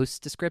verbose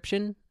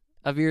description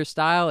of your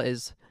style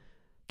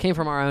came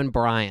from our own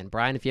Brian.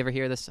 Brian, if you ever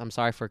hear this, I'm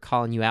sorry for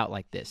calling you out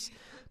like this.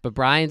 But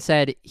Brian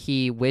said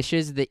he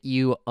wishes that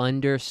you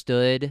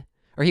understood,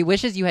 or he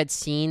wishes you had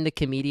seen the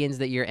comedians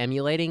that you're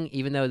emulating,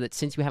 even though that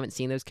since you haven't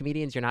seen those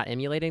comedians, you're not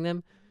emulating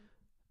them.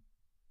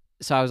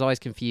 so I was always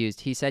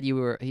confused. He said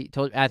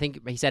I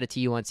think he said it to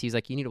you once. He's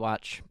like, you need to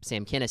watch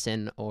Sam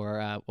Kinison or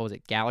what was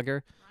it,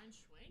 Gallagher? Brian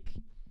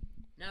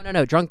Schwenk?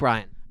 No, Drunk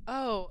Brian.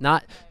 Oh,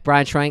 Not okay.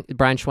 Brian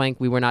Schwenk.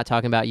 We were not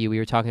talking about you. We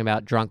were talking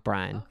about Drunk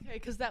Brian. Okay,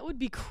 because that would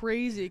be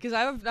crazy. Because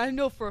I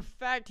know for a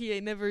fact he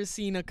ain't never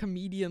seen a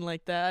comedian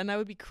like that, and I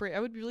would be I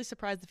would be really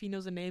surprised if he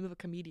knows the name of a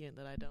comedian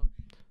that I don't.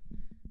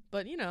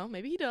 But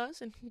maybe he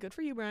does, and good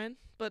for you, Brian.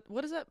 But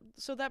what is that?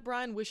 So that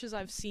Brian wishes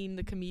I've seen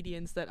the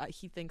comedians that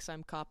he thinks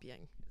I'm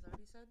copying. Is that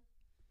what he said?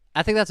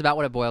 I think that's about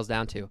what it boils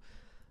down to.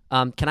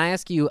 Can I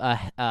ask you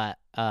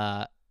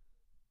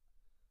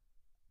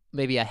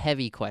maybe a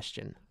heavy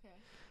question? Okay.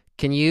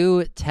 Can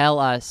you tell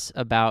us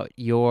about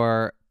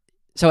your?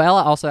 So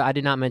Ella also, I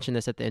did not mention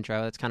this at the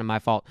intro. That's kind of my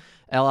fault.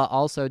 Ella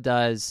also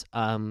does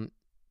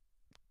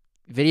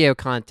video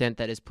content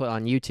that is put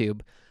on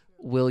YouTube.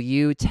 Will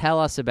you tell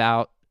us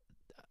about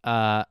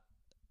the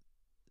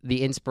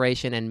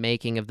inspiration and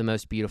making of The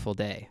Most Beautiful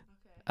Day?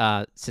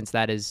 Okay. Since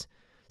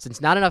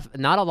not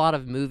a lot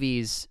of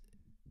movies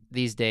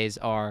these days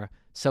are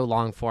so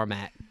long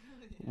format.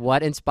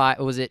 What inspired?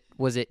 Was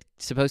it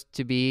supposed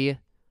to be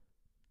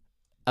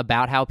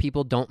about how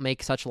people don't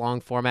make such long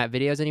format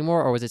videos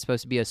anymore, or was it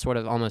supposed to be a sort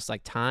of almost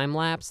like time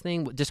lapse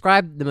thing?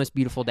 Describe The Most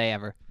Beautiful Day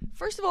ever.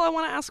 First of all, I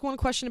want to ask one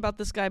question about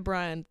this guy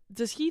Brian.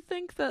 Does he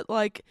think that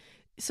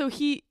so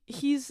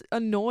he's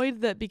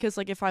annoyed that because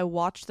if I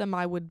watched them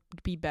I would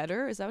be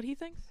better? Is that what he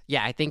thinks?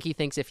 Yeah, I think he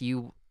thinks if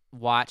you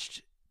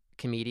watched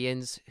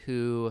comedians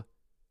who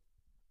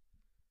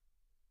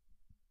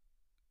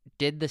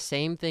did the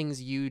same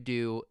things you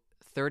do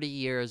 30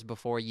 years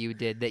before you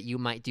did, that you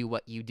might do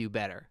what you do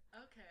better.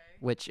 Okay.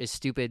 Which is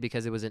stupid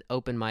because it was an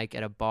open mic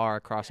at a bar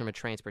across from a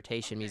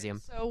transportation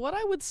museum. So what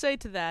I would say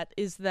to that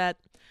is that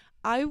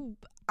I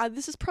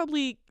this is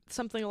probably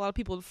something a lot of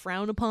people would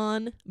frown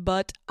upon,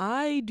 but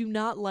I do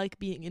not like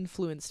being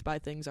influenced by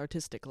things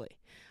artistically.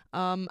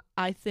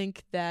 I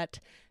think that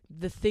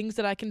the things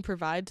that I can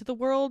provide to the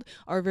world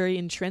are very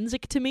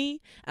intrinsic to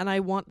me, and I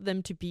want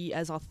them to be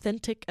as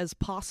authentic as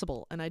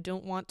possible, and I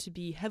don't want to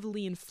be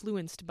heavily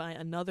influenced by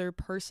another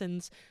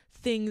person's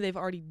thing they've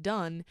already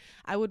done.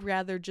 I would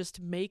rather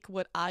just make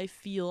what I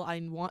feel I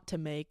want to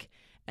make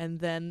and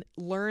then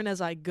learn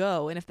as I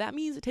go. And if that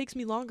means it takes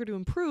me longer to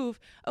improve,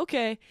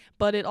 okay,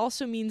 but it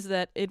also means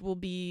that it will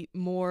be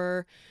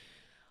more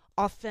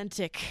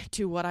authentic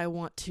to what I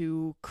want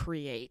to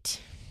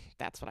create.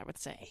 That's what I would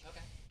say.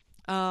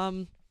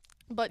 Okay.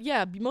 But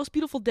yeah, Most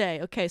Beautiful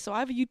Day. Okay, so I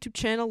have a YouTube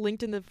channel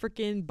linked in the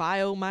freaking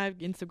bio, my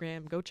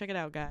Instagram. Go check it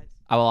out, guys.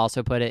 I will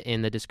also put it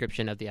in the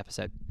description of the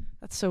episode.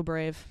 That's so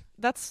brave.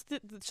 That's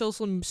the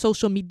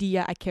social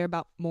media I care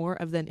about more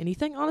of than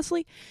anything,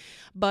 honestly.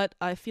 But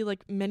I feel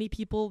like many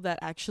people that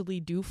actually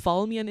do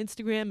follow me on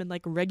Instagram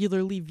and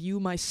regularly view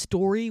my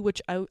story,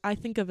 which I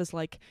think of as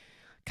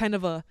kind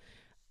of a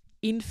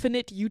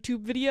infinite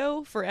YouTube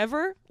video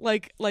forever,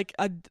 like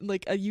a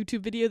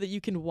YouTube video that you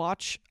can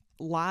watch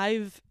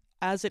live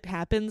as it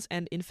happens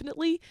and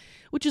infinitely,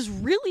 which is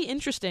really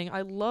interesting.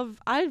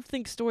 I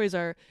think stories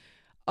are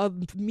a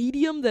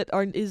medium that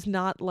is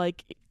not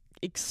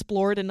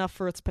explored enough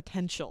for its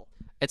potential.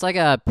 It's like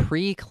a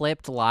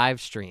pre-clipped live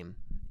stream.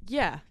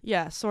 Yeah,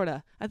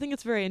 sorta. I think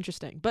it's very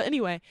interesting. But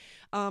anyway,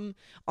 on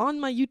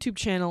my YouTube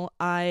channel,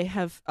 I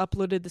have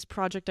uploaded this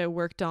project I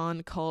worked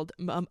on called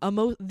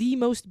The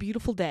Most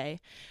Beautiful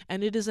Day,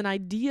 and it is an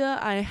idea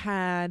I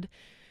had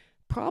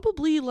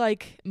probably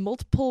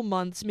multiple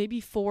months, maybe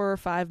 4 or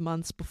 5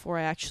 months before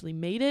I actually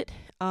made it.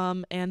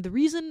 And the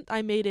reason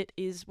I made it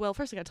is, well,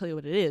 first I gotta tell you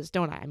what it is,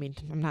 don't I? I mean,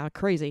 I'm not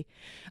crazy.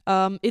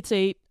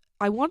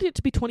 I wanted it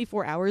to be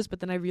 24 hours,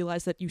 but then I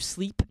realized that you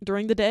sleep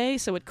during the day,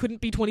 so it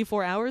couldn't be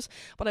 24 hours.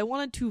 But I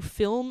wanted to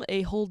film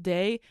a whole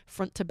day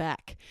front to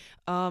back,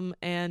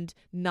 and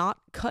not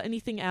cut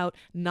anything out,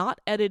 not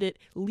edit it,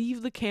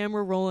 leave the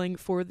camera rolling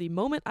for the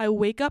moment I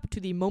wake up to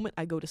the moment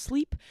I go to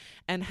sleep,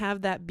 and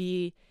have that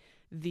be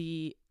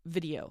the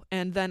video.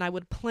 And then I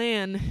would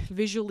plan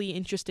visually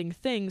interesting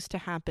things to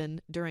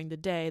happen during the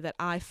day that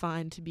I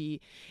find to be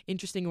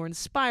interesting or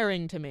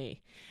inspiring to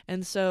me.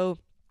 And so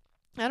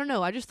I don't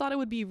know, I just thought it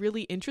would be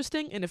really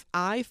interesting, and if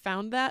I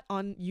found that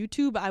on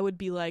YouTube, I would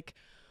be like,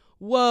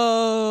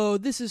 whoa,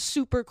 this is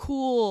super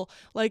cool.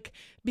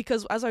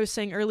 Because as I was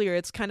saying earlier,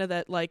 it's kind of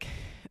that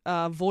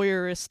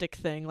voyeuristic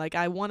thing.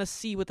 I want to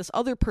see what this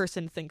other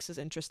person thinks is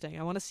interesting.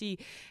 I want to see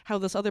how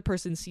this other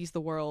person sees the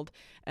world,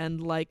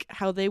 and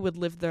how they would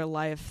live their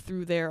life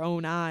through their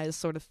own eyes,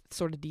 sort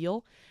of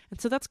deal. And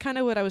so that's kind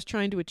of what I was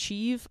trying to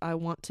achieve. I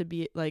want to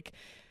be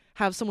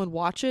have someone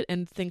watch it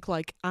and think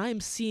I'm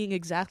seeing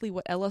exactly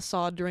what Ella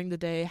saw during the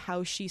day,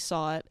 how she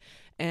saw it,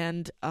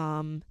 and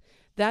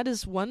that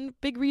is one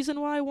big reason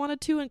why I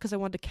wanted to, and because I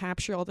wanted to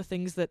capture all the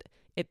things that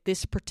at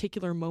this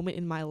particular moment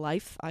in my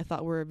life I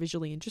thought were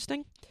visually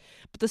interesting.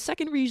 But the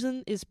second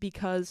reason is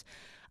because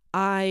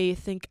I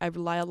think I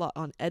rely a lot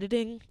on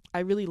editing. I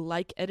really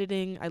like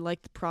editing. I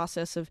like the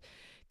process of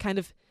kind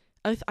of,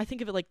 I think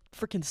of it like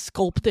freaking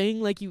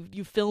sculpting.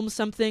 You film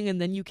something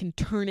and then you can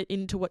turn it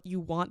into what you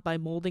want by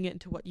molding it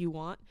into what you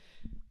want.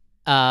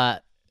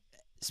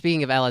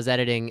 speaking of Ella's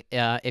editing,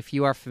 if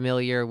you are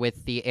familiar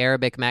with the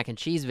Arabic mac and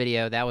cheese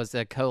video, that was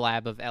a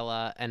collab of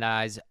Ella and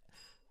I's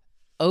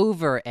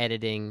over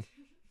editing,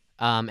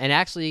 and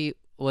actually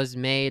was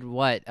made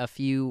a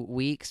few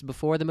weeks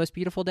before the most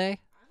beautiful day.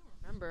 I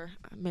don't remember.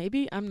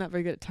 Maybe I'm not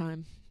very good at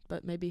time,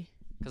 but maybe.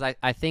 Because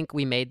I think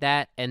we made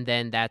that, and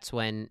then that's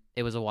when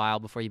it was a while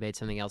before you made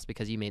something else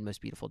because you made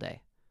most beautiful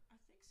day.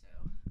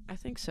 I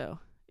think so.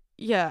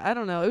 Yeah, I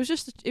don't know.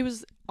 It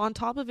was on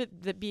top of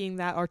it that being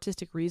that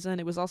artistic reason,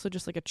 it was also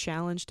just like a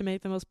challenge to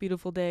make the most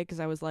beautiful day because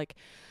I was like,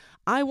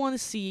 I want to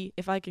see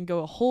if I can go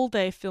a whole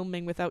day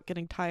filming without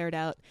getting tired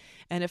out,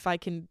 and if I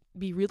can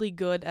be really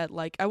good at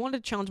like I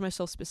wanted to challenge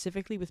myself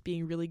specifically with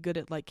being really good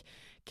at like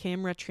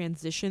camera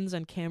transitions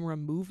and camera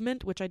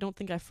movement, which I don't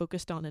think I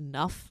focused on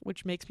enough,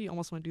 which makes me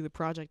almost want to do the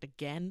project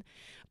again.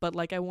 But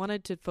like I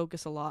wanted to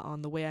focus a lot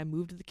on the way I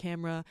moved the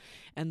camera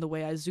and the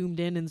way I zoomed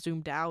in and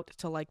zoomed out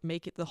to like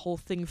make it the whole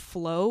thing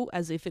flow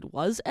as if it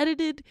was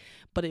edited,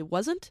 but it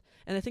wasn't.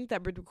 And I think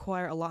that would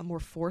require a lot more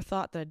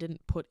forethought that I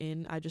didn't put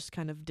in. I just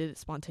kind of did it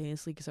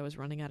spontaneously because I was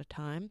running out of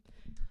time.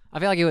 I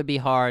feel like it would be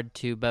hard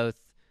to both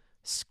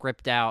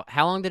script out.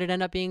 How long did it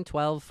end up being?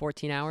 12,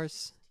 14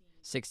 hours?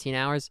 16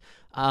 hours?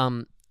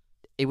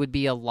 It would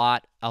be a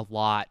lot of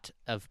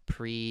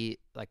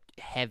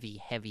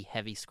heavy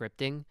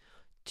scripting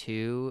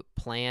to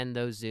plan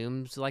those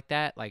zooms like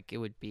that. Like it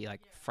would be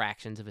like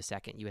fractions of a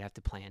second. You would have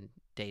to plan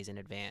days in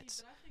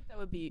advance.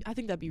 I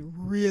think that'd be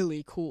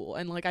really cool,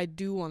 and like I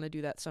do want to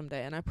do that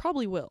someday, and I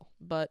probably will,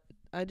 but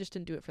I just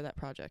didn't do it for that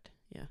project.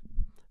 Yeah.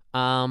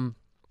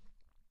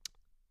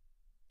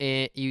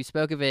 You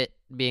spoke of it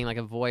being like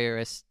a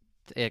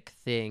voyeuristic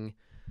thing.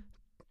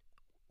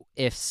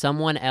 If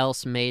someone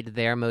else made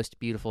their most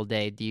beautiful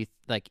day, do you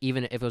like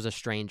even if it was a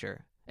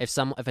stranger? If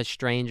a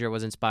stranger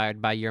was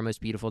inspired by your most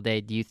beautiful day,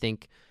 do you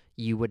think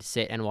you would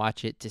sit and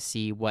watch it to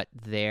see what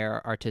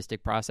their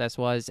artistic process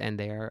was and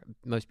their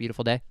most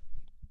beautiful day?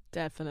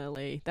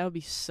 Definitely. That would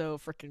be so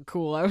freaking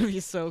cool. That would be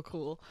so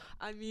cool.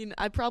 I mean,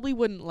 I probably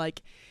wouldn't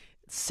like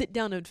sit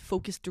down and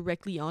focus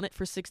directly on it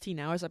for 16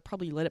 hours. I'd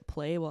probably let it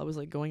play while I was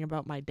like going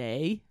about my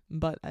day,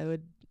 but I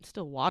would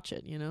still watch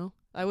it, you know?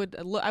 It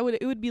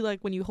would be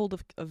like when you hold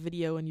a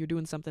video and you're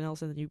doing something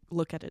else and then you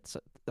look at it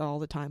all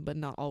the time, but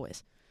not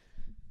always.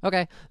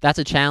 Okay. That's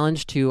a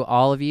challenge to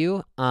all of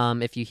you.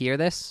 If you hear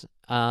this,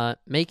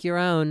 make your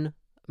own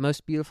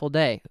most beautiful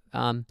day.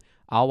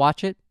 I'll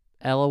watch it.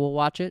 Ella will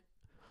watch it.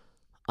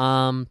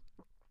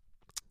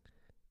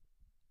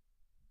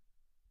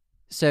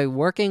 So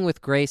working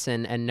with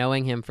Grayson and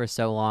knowing him for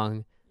so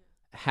long,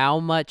 how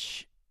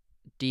much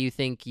do you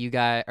think you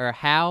guys, or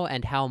how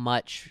and how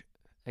much,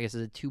 I guess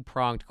is a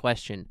two-pronged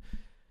question.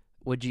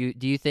 Do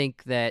you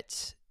think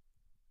that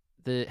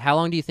how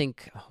long do you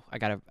think, I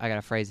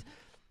gotta phrase,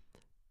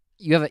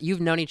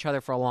 you've known each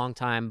other for a long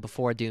time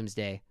before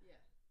Doomsday,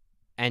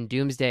 and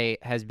Doomsday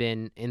has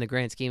been, in the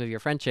grand scheme of your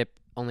friendship,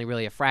 only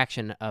really a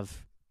fraction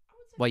of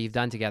what you've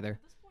done together.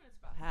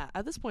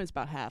 At this point, it's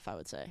about half, I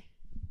would say.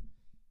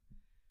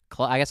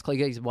 I guess you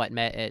guys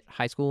met at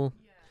high school?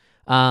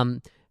 Yeah.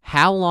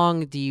 How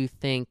long do you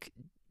think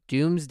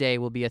Doomsday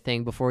will be a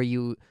thing before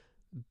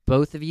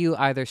both of you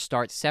either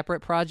start separate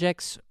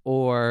projects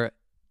or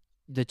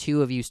the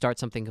two of you start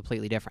something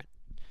completely different?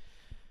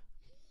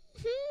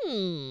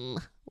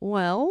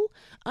 Well,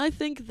 I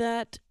think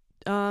that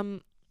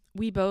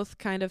we both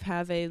kind of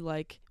have a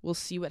like we'll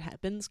see what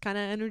happens kind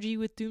of energy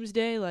with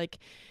Doomsday. Like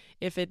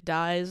if it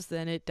dies,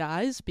 then it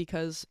dies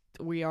because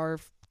we are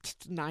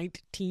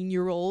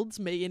 19-year-olds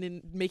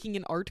making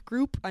an art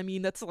group. I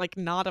mean, that's like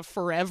not a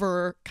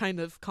forever kind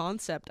of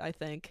concept, I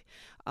think.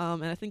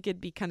 And I think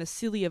it'd be kind of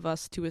silly of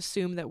us to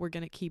assume that we're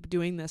going to keep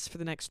doing this for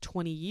the next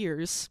 20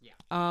 years. Yeah.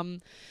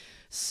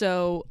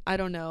 So I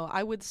don't know.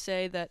 I would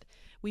say that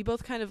we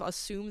both kind of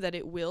assume that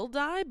it will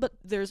die, but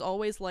there's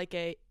always like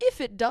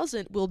if it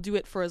doesn't, we'll do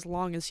it for as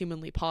long as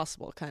humanly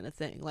possible kind of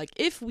thing. Like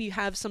if we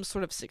have some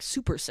sort of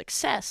super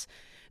success,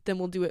 then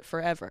we'll do it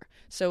forever.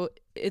 So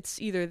it's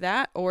either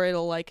that or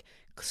it'll like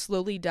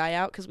slowly die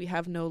out because we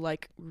have no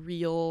like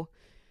real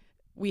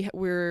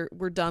we're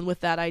done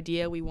with that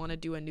idea. We want to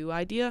do a new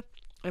idea.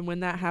 And when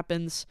that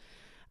happens,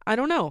 I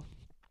don't know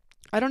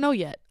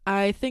yet.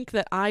 I think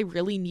that I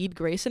really need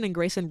Grayson and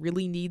Grayson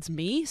really needs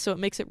me, so it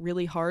makes it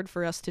really hard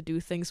for us to do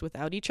things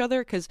without each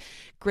other because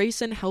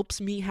Grayson helps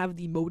me have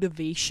the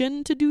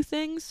motivation to do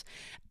things,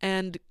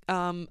 and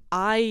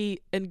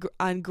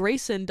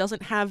Grayson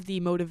doesn't have the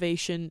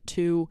motivation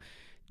to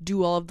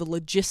do all of the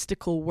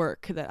logistical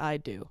work that I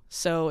do.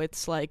 So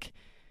it's like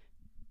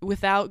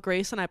without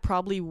Grayson, I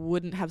probably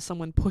wouldn't have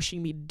someone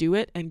pushing me to do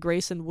it, and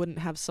Grayson wouldn't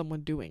have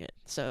someone doing it.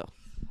 So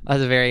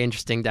that's a very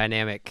interesting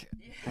dynamic,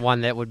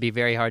 one that would be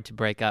very hard to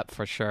break up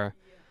for sure.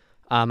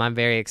 I'm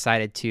very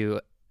excited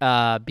to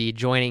be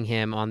joining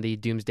him on the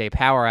Doomsday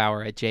Power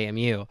Hour at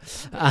JMU.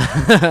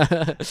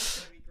 I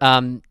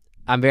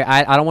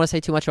don't want to say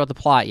too much about the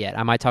plot yet.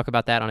 I might talk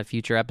about that on a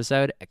future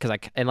episode because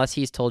unless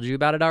he's told you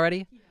about it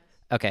already.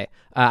 Okay.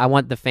 I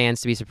want the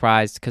fans to be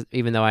surprised because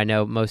even though I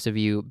know most of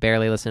you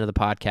barely listen to the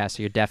podcast,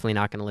 so you're definitely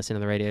not going to listen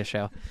to the radio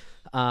show.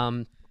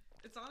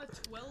 It's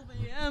 12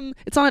 a.m.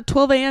 It's on at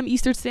 12 a.m.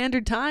 Eastern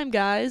Standard Time,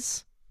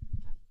 guys.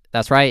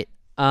 That's right.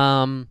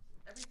 Every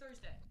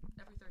Thursday.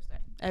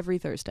 Every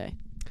Thursday.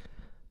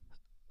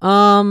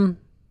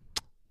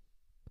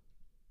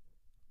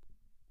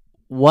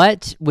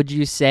 What would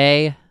you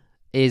say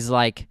is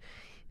like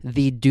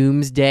the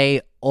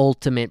doomsday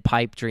ultimate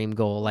pipe dream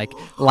goal? Like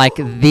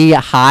the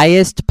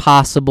highest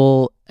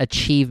possible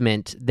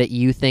achievement that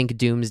you think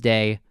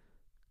doomsday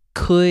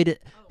could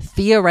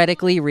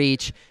theoretically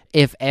reach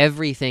if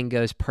everything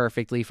goes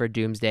perfectly for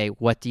doomsday.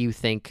 What do you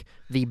think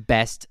the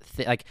best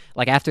like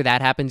after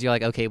that happens, you're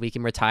like, okay, we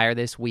can retire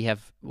this, we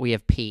have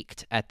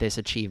peaked at this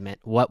achievement?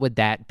 What would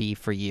that be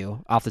for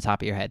you off the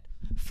top of your head?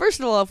 First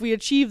of all, if we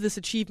achieve this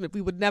achievement,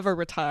 we would never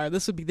retire.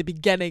 This would be the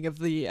beginning of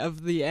the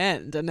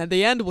end, and then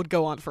the end would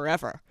go on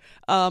forever.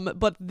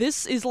 But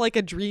this is like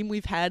a dream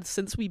we've had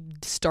since we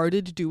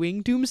started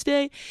doing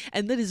Doomsday,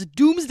 and that is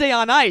Doomsday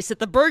on Ice at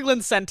the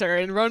Berglund Center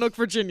in Roanoke,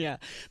 Virginia.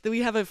 That we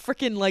have a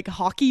freaking like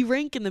hockey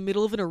rink in the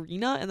middle of an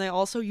arena, and they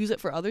also use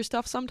it for other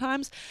stuff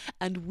sometimes.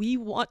 And we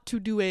want to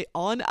do a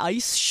on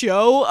ice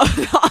show.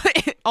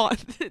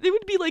 It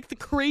would be like the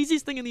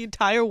craziest thing in the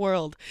entire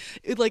world.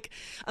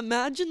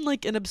 Imagine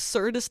like an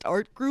absurdist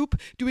art group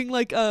doing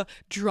like a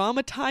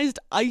dramatized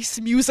ice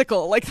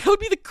musical. Like that would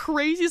be the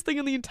craziest thing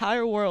in the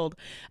entire world.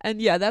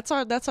 And yeah, that's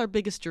our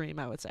biggest dream,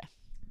 I would say.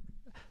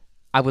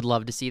 I would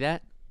love to see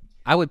that.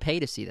 I would pay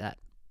to see that.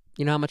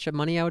 You know how much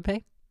money I would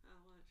pay?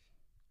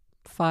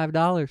 How much?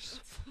 $5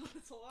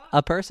 That's a lot.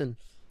 a person.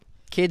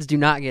 Kids do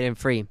not get in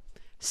free.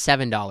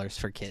 $7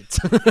 for kids.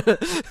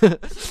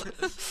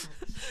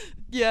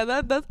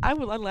 Yeah,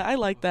 I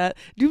like that.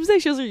 Doomsday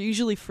shows are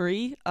usually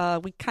free.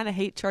 We kind of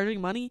hate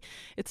charging money.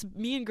 It's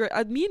me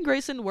and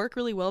Grayson work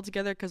really well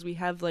together because we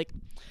have like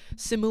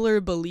similar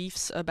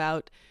beliefs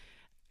about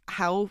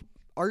how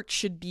art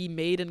should be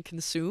made and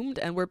consumed,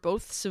 and we're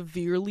both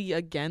severely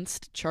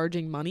against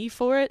charging money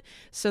for it.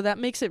 So that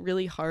makes it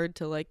really hard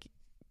to like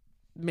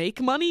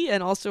make money,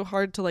 and also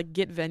hard to like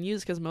get venues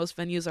because most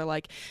venues are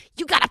like,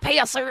 you gotta pay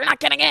us or you're not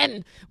getting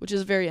in, which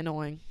is very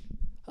annoying.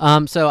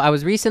 So I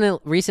was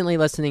recently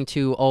listening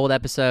to old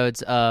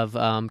episodes of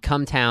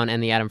Come Town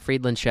and the Adam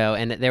Friedland Show,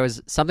 and there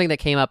was something that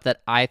came up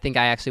that I think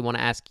I actually want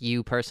to ask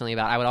you personally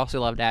about. I would also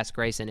love to ask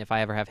Grayson if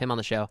I ever have him on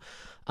the show.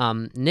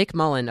 Nick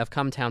Mullen of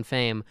Come Town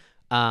fame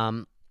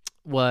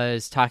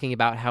was talking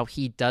about how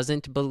he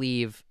doesn't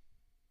believe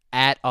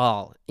at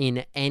all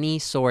in any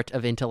sort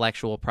of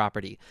intellectual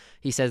property.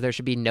 He says there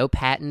should be no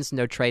patents,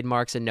 no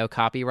trademarks, and no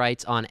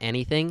copyrights on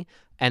anything,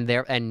 and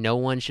no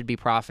one should be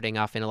profiting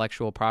off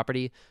intellectual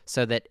property,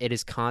 so that it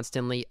is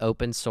constantly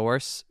open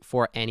source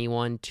for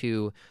anyone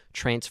to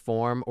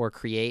transform or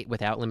create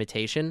without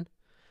limitation.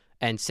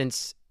 And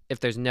since if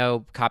there's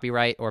no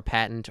copyright or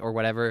patent or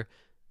whatever,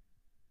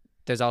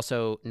 there's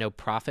also no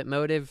profit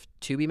motive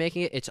to be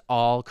making it. It's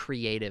all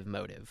creative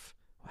motive.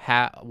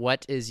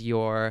 What is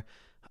your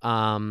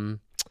I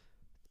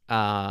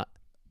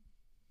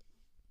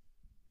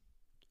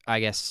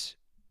guess,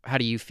 how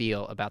do you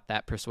feel about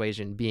that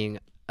persuasion being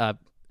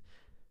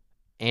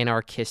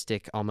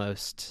anarchistic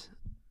almost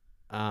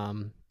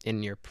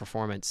in your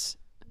performance?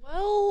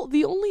 Well,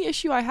 the only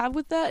issue I have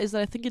with that is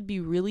that I think it'd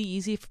be really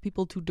easy for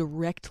people to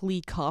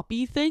directly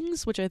copy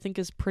things, which I think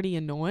is pretty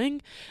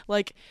annoying.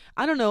 Like,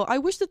 I don't know, I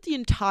wish that the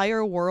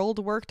entire world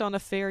worked on a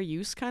fair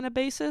use kind of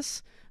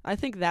basis. I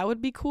think that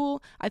would be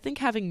cool. I think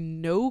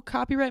having no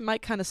copyright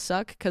might kind of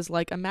suck, because,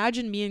 like,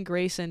 imagine me and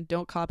Grayson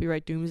don't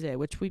copyright Doomsday,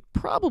 which we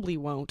probably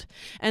won't,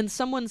 and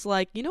someone's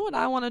like, you know what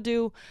I want to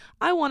do?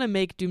 I want to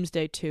make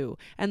Doomsday 2,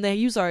 and they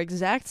use our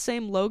exact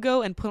same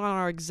logo and put on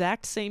our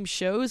exact same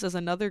shows as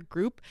another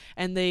group,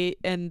 and they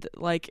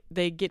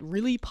get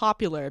really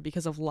popular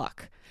because of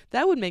luck.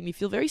 That would make me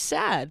feel very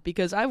sad,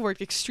 because I've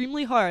worked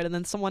extremely hard, and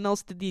then someone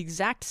else did the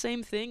exact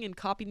same thing and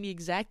copied me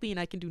exactly, and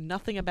I can do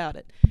nothing about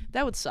it.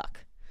 That would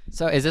suck.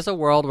 So is this a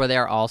world where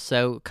they're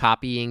also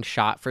copying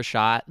shot for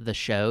shot the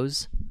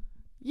shows?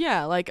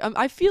 Yeah, like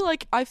I feel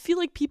like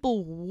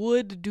people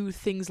would do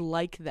things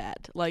like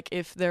that. Like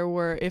if there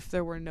were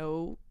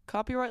no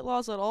copyright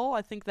laws at all,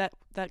 I think that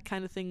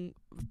kind of thing,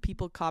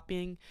 people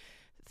copying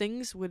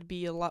things, would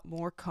be a lot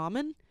more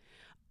common.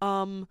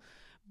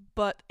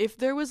 But if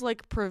there was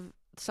like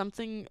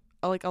something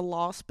like a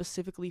law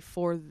specifically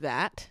for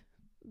that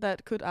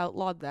could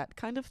outlaw that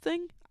kind of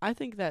thing, I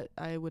think that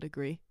I would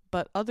agree.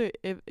 But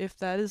if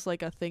that is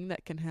like a thing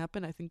that can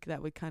happen, I think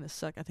that would kind of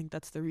suck. I think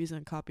that's the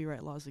reason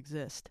copyright laws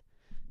exist.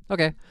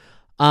 Okay.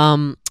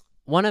 One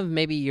of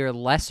maybe your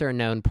lesser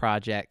known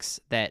projects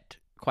that,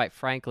 quite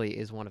frankly,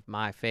 is one of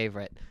my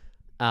favorite,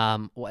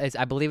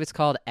 I believe it's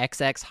called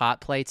XX Hot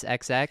Plates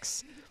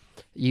XX.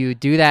 You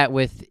do that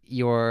with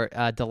your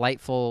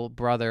delightful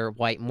brother,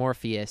 White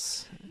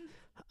Morpheus.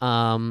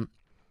 What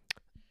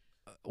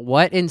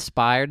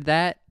inspired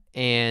that,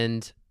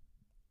 and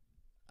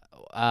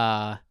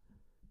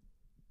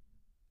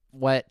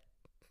what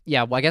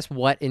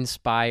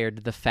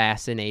inspired the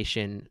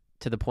fascination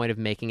to the point of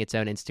making its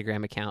own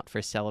Instagram account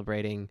for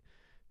celebrating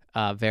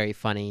very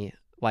funny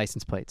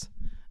license plates?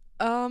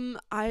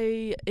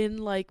 I in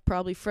like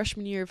probably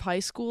freshman year of high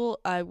school,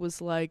 I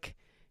was like,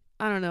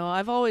 I don't know.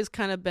 I've always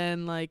kind of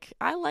been like,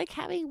 I like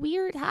having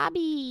weird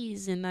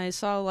hobbies. And I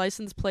saw a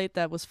license plate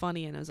that was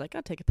funny, and I was like,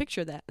 I'll take a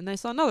picture of that. And I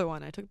saw another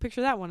one. I took a picture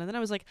of that one. And then I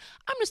was like,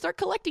 I'm going to start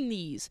collecting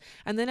these.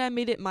 And then I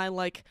made it my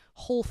like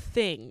whole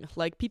thing.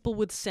 Like, people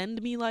would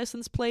send me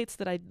license plates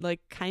that I like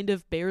kind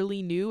of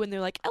barely knew. And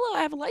they're like, hello,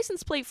 I have a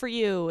license plate for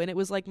you. And it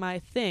was like my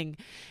thing.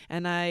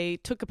 And I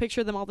took a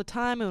picture of them all the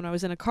time. And when I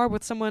was in a car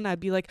with someone, I'd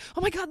be like,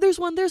 oh my God, there's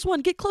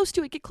one. Get close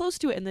to it. Get close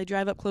to it. And they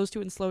drive up close to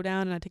it and slow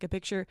down. And I take a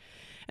picture.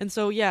 And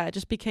so, yeah, it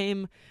just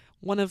became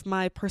one of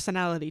my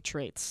personality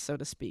traits, so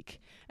to speak.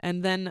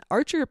 And then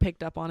Archer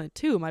picked up on it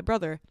too, my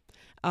brother.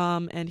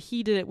 And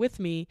he did it with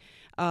me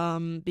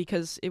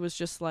because it was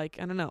just like,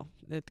 I don't know,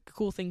 the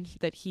cool thing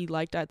that he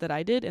liked that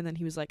I did. And then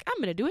he was like, I'm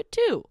going to do it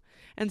too.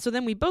 And so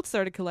then we both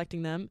started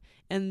collecting them.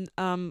 And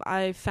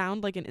I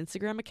found like an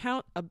Instagram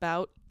account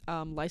about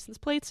license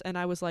plates. And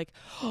I was like,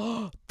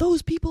 oh,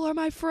 those people are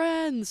my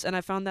friends. And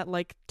I found that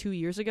like 2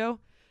 years ago.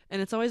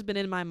 And it's always been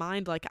in my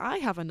mind, like, I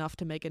have enough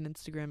to make an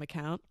Instagram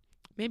account.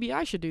 Maybe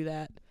I should do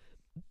that.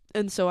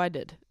 And so I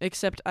did.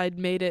 Except I'd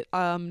made it,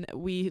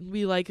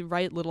 we like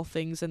write little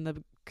things in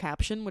the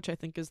caption, which I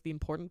think is the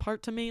important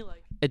part to me.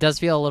 Like, It does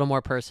feel a little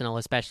more personal,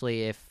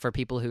 especially if for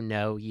people who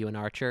know you and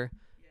Archer,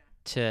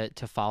 to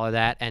follow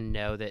that and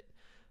know that.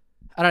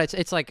 I don't know.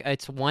 It's like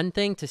it's one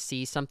thing to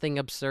see something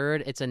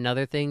absurd. It's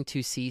another thing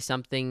to see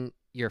something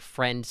your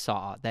friend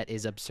saw that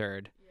is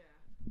absurd.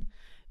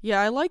 yeah,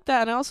 I like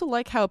that. And I also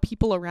like how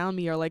people around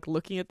me are like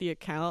looking at the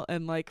account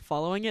and like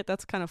following it.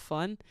 That's kind of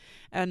fun.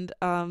 And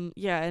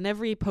yeah, in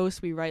every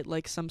post we write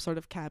like some sort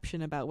of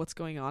caption about what's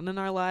going on in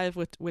our life,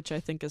 which I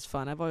think is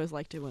fun. I've always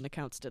liked it when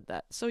accounts did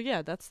that. So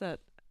yeah, that's that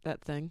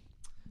thing.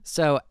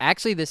 So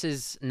actually, this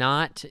is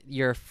not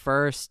your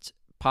first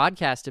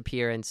podcast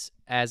appearance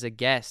as a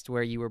guest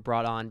where you were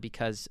brought on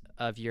because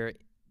of your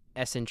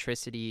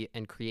eccentricity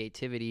and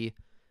creativity.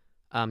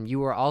 You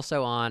were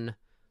also on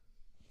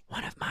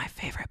one of my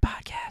favorite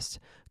podcasts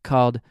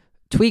called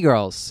Twee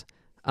Girls.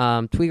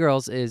 Twee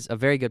Girls is a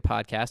very good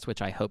podcast,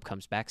 which I hope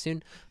comes back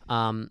soon.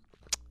 I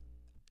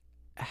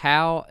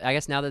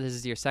guess now that this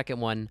is your second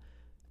one,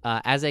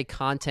 as a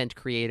content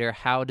creator,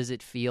 how does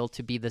it feel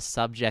to be the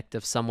subject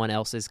of someone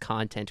else's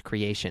content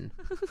creation?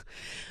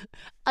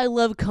 I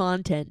love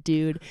content,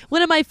 dude.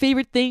 One of my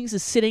favorite things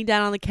is sitting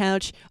down on the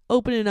couch,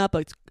 opening up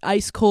a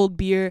ice cold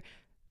beer,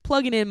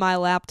 plugging in my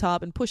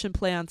laptop and push and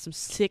play on some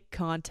sick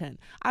content.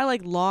 I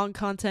like long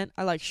content.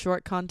 I like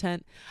short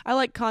content. I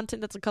like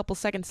content that's a couple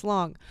seconds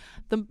long.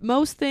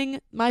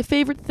 My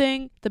favorite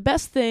thing, the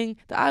best thing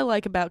that I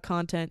like about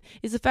content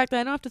is the fact that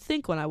I don't have to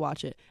think when I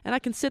watch it. And I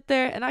can sit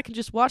there and I can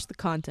just watch the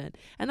content.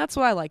 And that's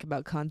what I like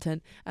about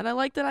content. And I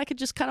like that I could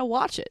just kind of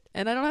watch it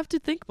and I don't have to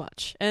think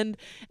much. And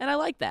I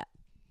like that.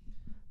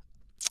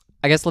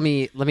 I guess let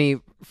me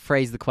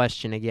phrase the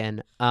question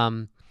again.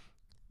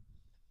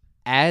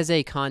 As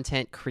a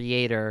content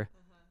creator,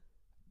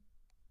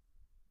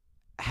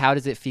 how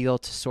does it feel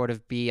to sort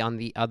of be on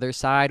the other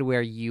side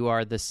where you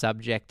are the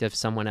subject of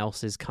someone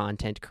else's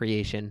content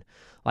creation,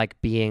 like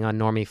being on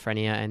Normie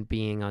Frenia and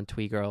being on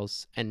Twee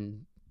Girls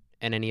and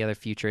any other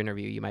future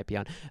interview you might be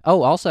on?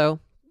 Oh, also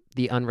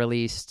the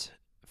unreleased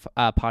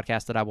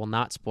podcast that I will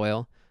not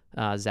spoil,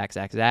 Zach,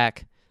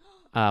 that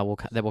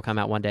will come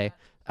out one day.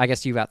 I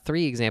guess you've got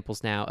 3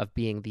 examples now of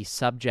being the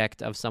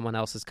subject of someone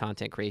else's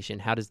content creation.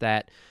 How does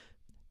that,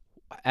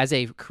 as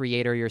a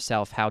creator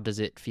yourself, how does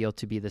it feel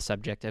to be the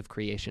subject of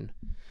creation?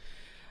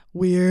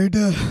 Weird.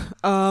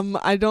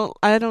 I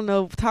don't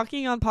know.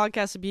 Talking on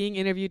podcasts, being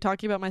interviewed,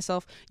 talking about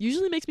myself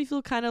usually makes me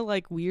feel kind of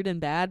like weird and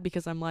bad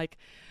because I'm like,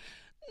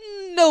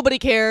 nobody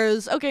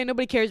cares. Okay,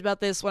 nobody cares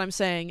about this, what I'm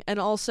saying. And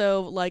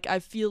also, like, I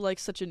feel like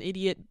such an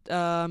idiot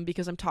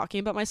because I'm talking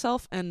about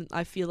myself, and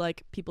I feel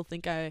like people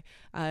think I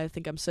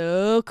think I'm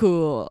so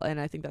cool, and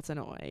I think that's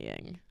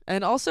annoying.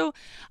 And also,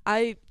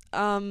 I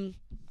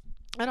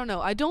don't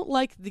know. I don't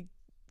like the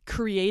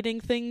creating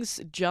things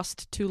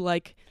just to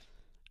like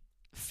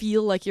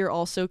feel like you're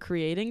also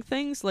creating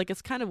things. Like,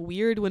 it's kind of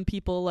weird when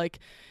people like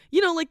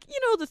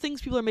the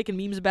things people are making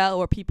memes about,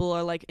 or people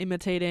are like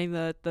imitating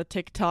the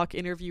TikTok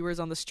interviewers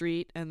on the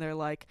street, and they're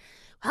like,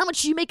 how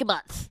much do you make a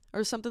month,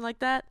 or something like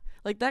that.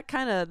 Like that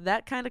kind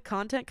of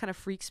content kind of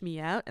freaks me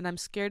out, and I'm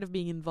scared of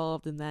being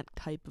involved in that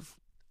type of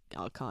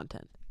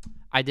content.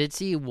 I did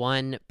see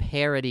one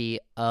parody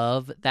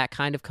of that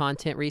kind of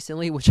content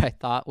recently, which I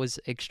thought was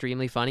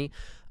extremely funny.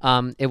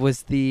 It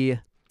was in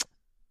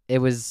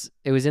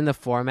the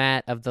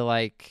format of the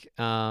like,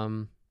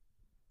 would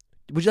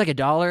you like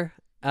 $1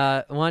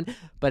 one?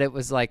 But it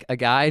was like a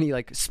guy, and he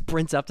like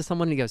sprints up to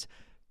someone and he goes,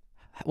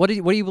 what do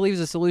you believe is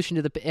the solution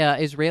to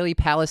the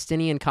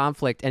Israeli-Palestinian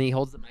conflict? And he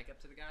holds the mic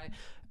up to the guy,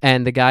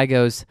 and the guy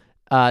goes,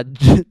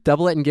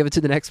 double it and give it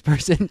to the next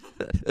person.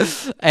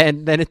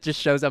 And then it just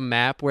shows a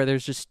map where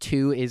there's just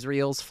 2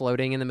 Israels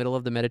floating in the middle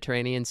of the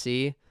Mediterranean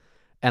Sea.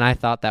 And I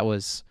thought that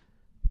was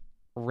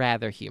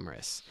rather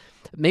humorous.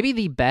 Maybe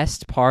the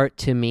best part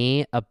to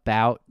me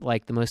about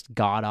like the most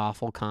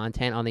god-awful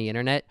content on the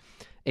internet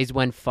is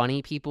when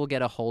funny people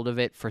get a hold of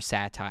it for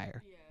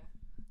satire.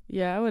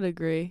 Yeah, I would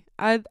agree.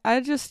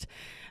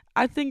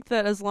 I think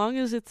that as long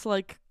as it's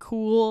like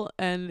cool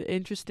and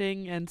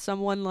interesting and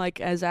someone like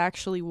is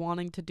actually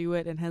wanting to do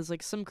it and has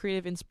like some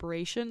creative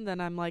inspiration, then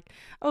I'm like,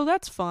 "Oh,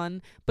 that's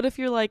fun." But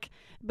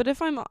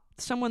if I'm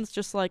someone's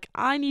just like,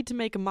 "I need to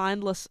make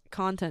mindless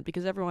content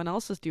because everyone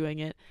else is doing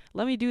it.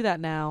 Let me do that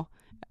now.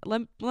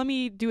 Let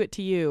me do it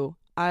to you."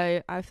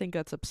 I think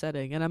that's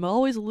upsetting, and I'm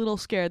always a little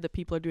scared that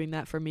people are doing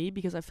that for me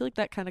because I feel like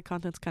that kind of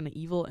content's kind of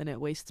evil and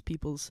it wastes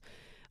people's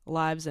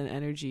lives and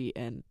energy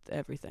and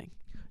everything.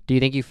 Do you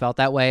think you felt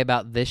that way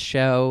about this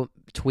show,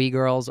 Twee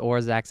Girls,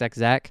 or Zach Zach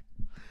Zach?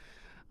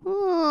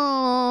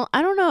 Oh,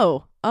 I don't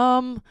know.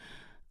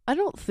 I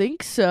don't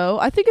think so.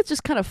 I think it's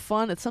just kind of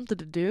fun. It's something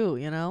to do,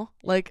 you know?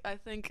 Like I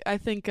think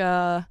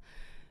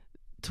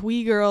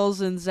Twee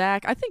Girls and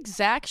Zach. I think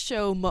Zach's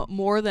show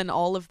more than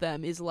all of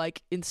them is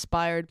like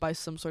inspired by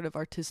some sort of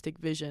artistic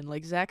vision.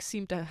 Like Zach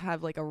seemed to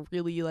have like a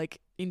really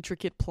like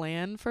intricate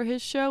plan for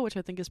his show, which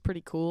I think is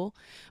pretty cool.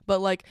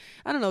 But like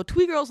I don't know,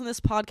 Twee Girls in this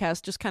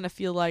podcast just kind of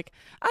feel like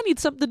I need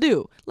something to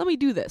do. Let me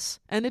do this,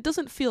 and it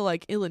doesn't feel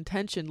like ill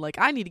intentioned. Like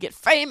I need to get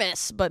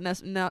famous, but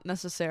not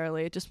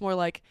necessarily. It's just more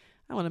like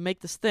I want to make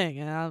this thing,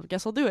 and I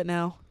guess I'll do it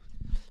now.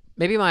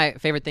 Maybe my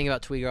favorite thing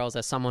about Twee Girls,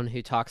 as someone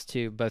who talks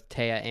to both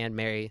Taya and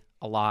Mary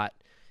a lot,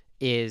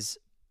 is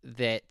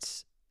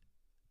that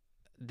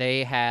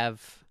they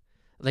have,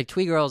 like,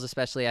 Twee Girls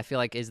especially, I feel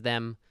like is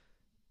them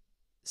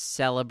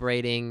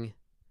celebrating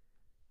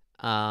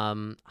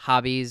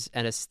hobbies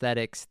and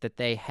aesthetics that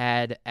they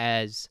had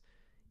as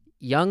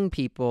young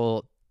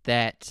people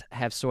that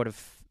have sort of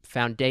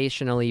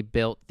foundationally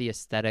built the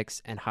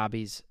aesthetics and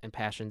hobbies and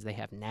passions they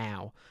have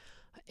now,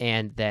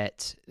 and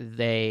that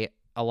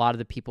a lot of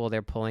the people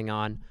they're pulling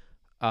on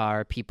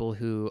are people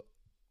who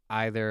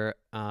either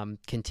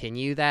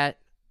continue that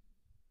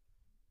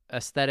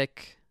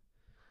aesthetic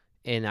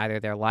in either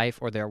their life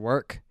or their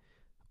work,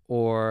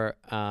 or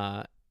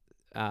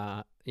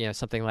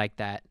something like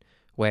that,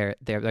 where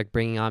they're like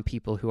bringing on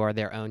people who are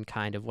their own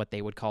kind of what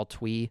they would call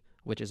twee,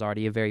 which is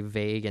already a very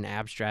vague and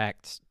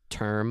abstract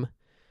term.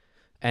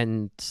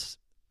 And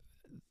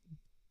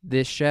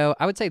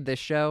I would say this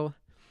show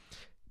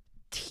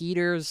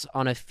teeters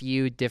on a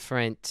few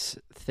different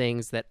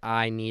things that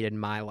I need in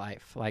my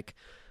life. Like,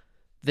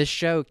 this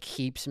show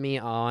keeps me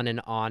on an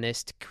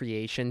honest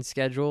creation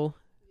schedule,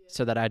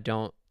 so that I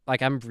don't,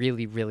 like, I'm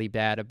really, really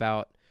bad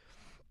about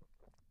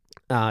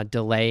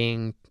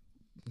delaying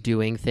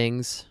doing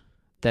things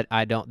that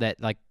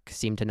like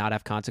seem to not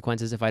have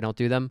consequences if I don't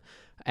do them.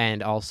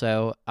 And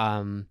also,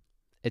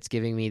 it's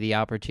giving me the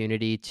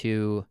opportunity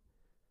to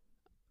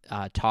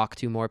talk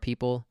to more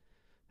people.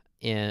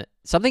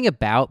 Something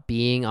about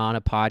being on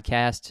a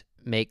podcast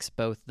makes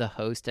both the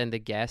host and the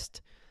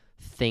guest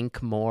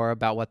think more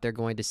about what they're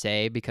going to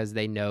say, because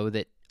they know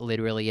that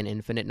literally an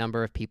infinite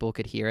number of people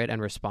could hear it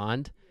and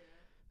respond.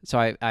 So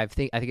I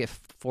think it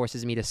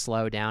forces me to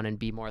slow down and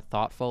be more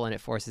thoughtful, and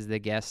it forces the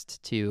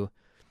guest to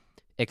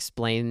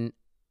explain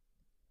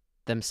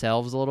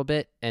themselves a little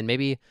bit. And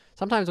maybe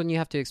sometimes when you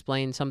have to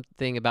explain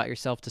something about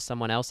yourself to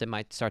someone else, it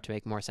might start to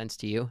make more sense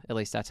to you. At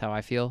least that's how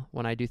I feel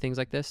when I do things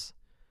like this.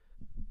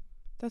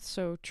 That's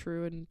so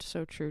true and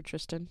so true,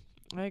 Tristan.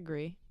 I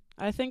agree.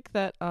 I think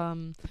that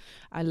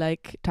I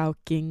like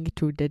talking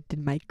to the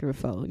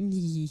microphone.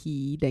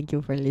 Thank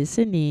you for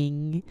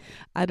listening.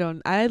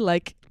 I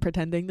like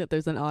pretending that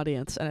there's an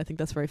audience, and I think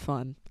that's very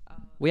fun.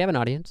 We have an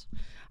audience.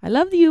 I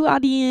love you,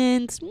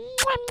 audience.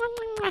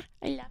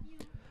 I love you.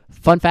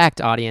 Fun fact,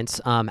 audience.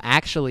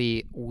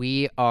 Actually,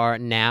 we are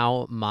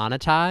now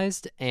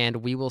monetized, and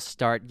we will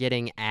start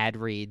getting ad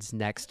reads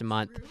next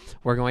month.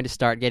 We're going to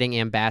start getting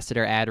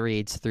ambassador ad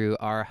reads through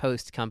our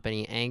host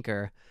company,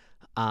 Anchor,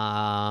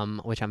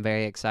 which I'm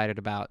very excited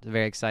about.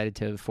 Very excited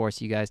to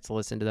force you guys to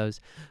listen to those.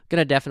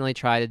 Gonna definitely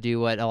try to do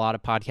what a lot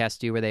of podcasts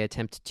do, where they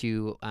attempt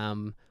to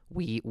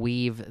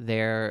weave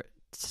their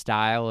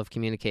style of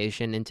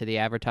communication into the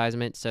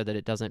advertisement so that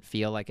it doesn't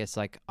feel like it's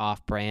like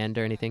off-brand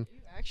or anything.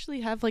 You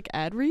actually have like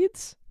ad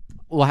reads?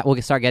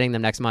 We'll start getting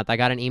them next month. I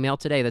got an email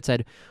today that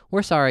said,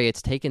 "We're sorry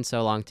it's taken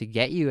so long to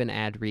get you an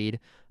ad read.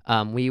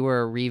 We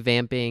were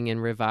revamping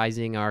and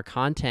revising our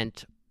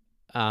content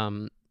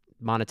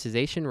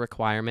monetization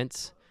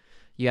requirements.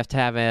 You have to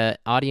have an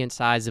audience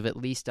size of at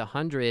least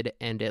 100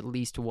 and at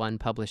least one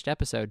published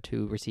episode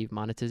to receive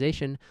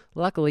monetization.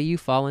 Luckily, you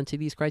fall into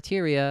these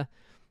criteria.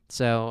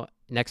 So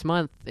next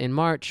month, in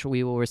March,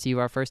 we will receive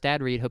our first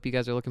ad read. Hope you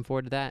guys are looking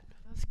forward to that."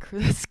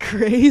 That's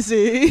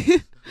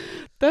crazy.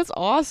 That's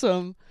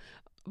awesome,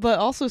 but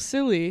also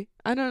silly.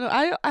 I don't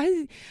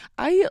know.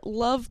 I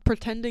love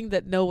pretending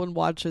that no one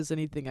watches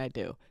anything I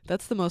do.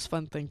 That's the most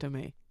fun thing to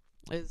me.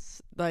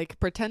 Is like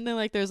pretending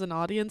like there's an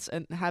audience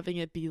and having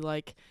it be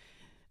like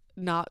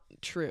not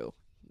true.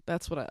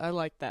 That's what I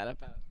like that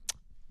about.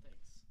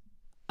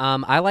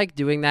 I like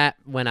doing that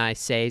when I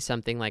say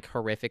something like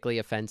horrifically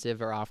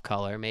offensive or off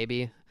color,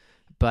 maybe.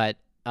 But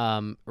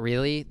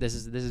really, this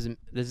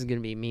is gonna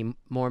be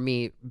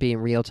me being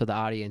real to the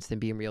audience than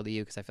being real to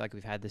you, because I feel like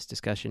we've had this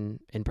discussion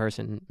in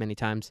person many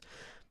times.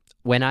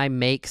 When I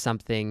make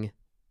something,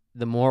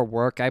 the more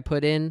work I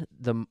put in,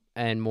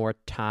 and more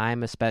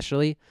time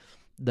especially,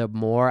 the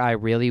more I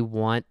really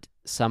want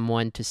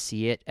someone to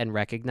see it and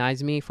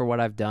recognize me for what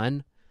I've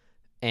done.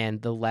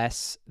 And the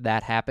less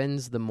that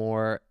happens, the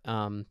more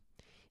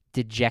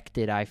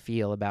dejected I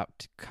feel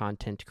about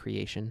content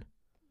creation.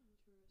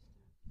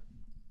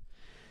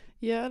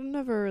 Yeah, I've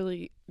never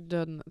really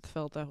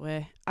felt that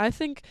way. I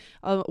think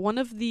one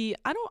of the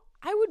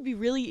I would be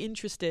really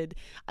interested.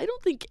 I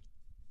don't think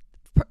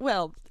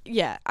well,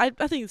 yeah, I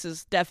think this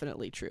is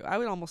definitely true. I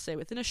would almost say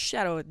within a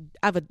shadow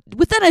of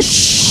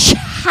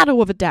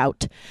a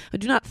doubt, I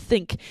do not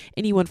think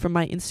anyone from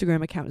my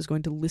Instagram account is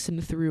going to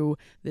listen through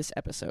this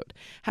episode.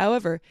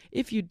 However,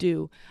 if you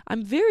do,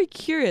 I'm very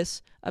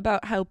curious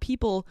about how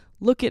people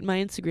look at my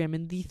Instagram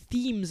and the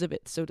themes of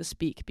it, so to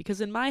speak,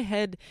 because in my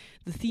head,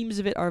 the themes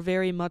of it are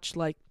very much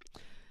like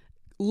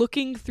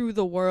looking through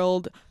the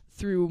world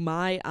through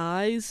my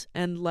eyes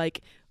and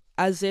like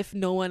as if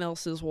no one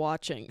else is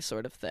watching,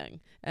 sort of thing.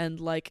 And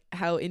like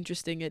how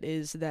interesting it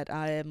is that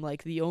I am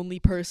like the only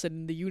person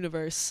in the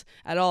universe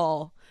at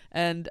all.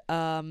 And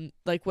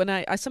like when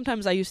I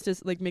sometimes I used to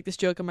like make this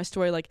joke on my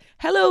story, like,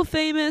 "Hello,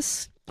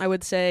 famous," I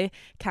would say,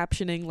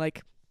 captioning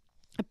like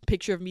a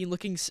picture of me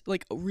looking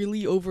like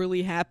really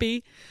overly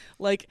happy.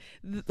 Like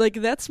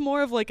that's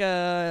more of like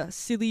a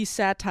silly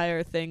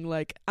satire thing.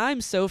 Like,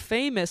 I'm so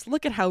famous,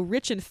 look at how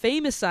rich and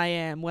famous I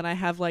am, when I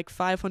have like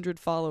 500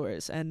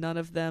 followers and none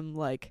of them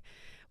like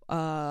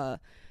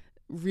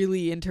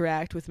really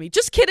interact with me.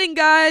 Just kidding,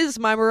 guys.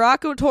 My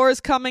Morocco tour is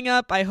coming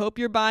up. I hope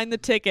you're buying the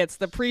tickets.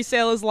 The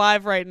pre-sale is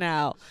live right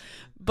now.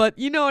 But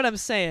you know what I'm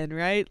saying,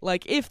 right?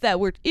 Like, if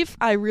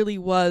I really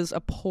was a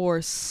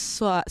poor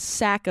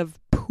sack of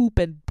poop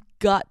and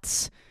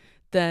guts,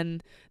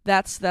 then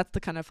that's the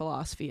kind of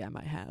philosophy I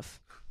might have.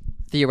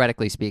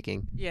 Theoretically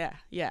speaking. Yeah.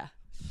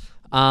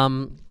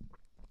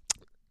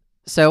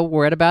 So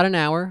we're at about an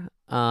hour.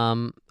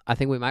 I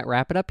think we might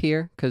wrap it up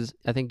here, because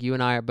I think you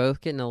and I are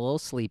both getting a little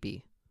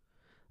sleepy.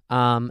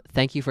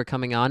 Thank you for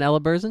coming on,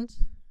 Ella Burzins.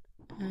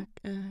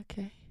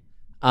 Okay.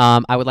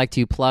 I would like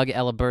to plug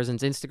Ella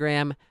Burzin's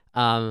Instagram,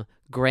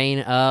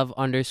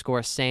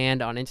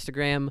 grain_of_sand on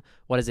Instagram.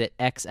 What is it?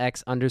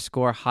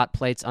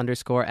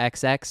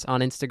 XX_hotplates_XX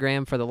on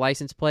Instagram for the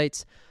license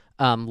plates.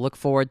 Look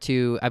forward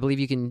to, I believe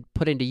you can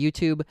put into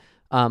YouTube,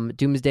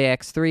 Doomsday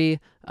X3.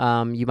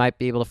 You might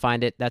be able to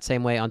find it that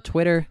same way on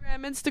Twitter.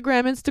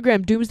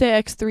 Instagram.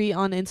 Doomsday X3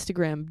 on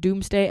Instagram.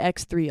 Doomsday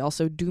X3.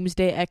 Also,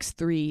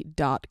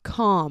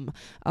 doomsdayx3.com.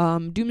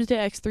 Doomsday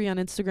X3 on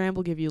Instagram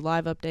will give you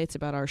live updates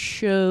about our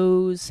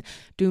shows.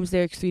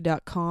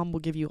 Doomsdayx3.com will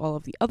give you all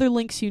of the other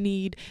links you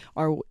need.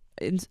 Our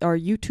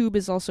YouTube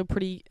is also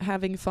pretty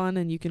having fun,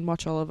 and you can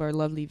watch all of our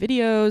lovely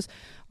videos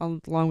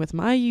along with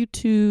my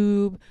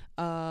YouTube.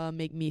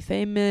 Make me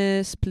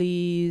famous,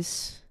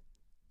 please.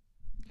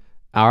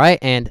 All right,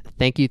 and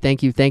thank you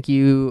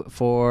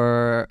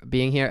for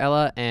being here,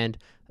 Ella, and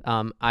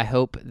I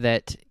hope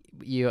that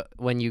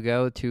when you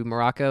go to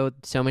Morocco,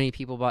 so many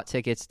people bought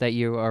tickets that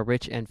you are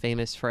rich and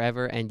famous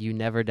forever and you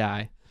never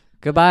die.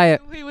 Goodbye.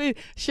 Wait.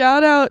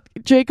 Shout out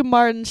Jacob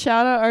Martin,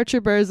 shout out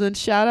Archer Burzin,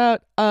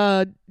 shout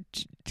out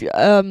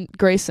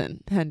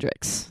Grayson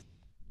Hendricks.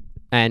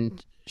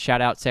 And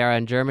shout out Sarah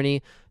in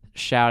Germany.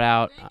 Shout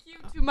out Thank you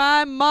to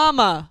my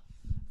mama.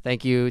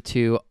 Thank you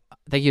to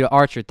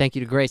Archer. Thank you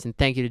to Grayson.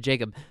 Thank you to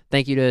Jacob.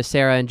 Thank you to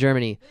Sarah in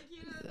Germany.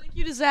 Thank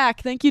you to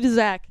Zach. Thank you to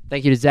Zach.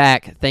 Thank you to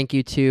Zach. Thank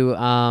you to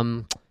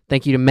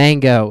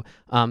Mango.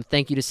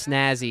 Thank you to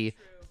Snazzy.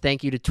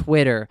 Thank you to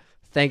Twitter.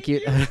 Thank you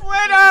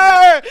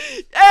Twitter!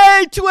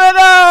 Hey,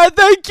 Twitter!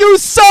 Thank you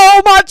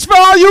so much for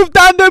all you've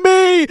done to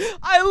me!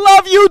 I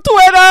love you,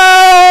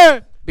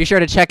 Twitter! Be sure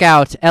to check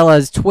out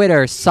Ella's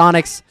Twitter,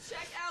 Sonic's.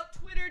 Check out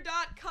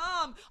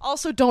twitter.com.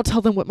 Also, don't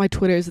tell them what my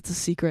Twitter is. It's a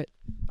secret.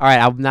 All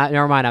right,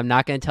 never mind. I'm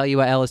not going to tell you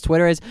what Ella's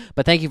Twitter is,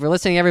 but thank you for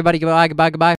listening, everybody. Goodbye.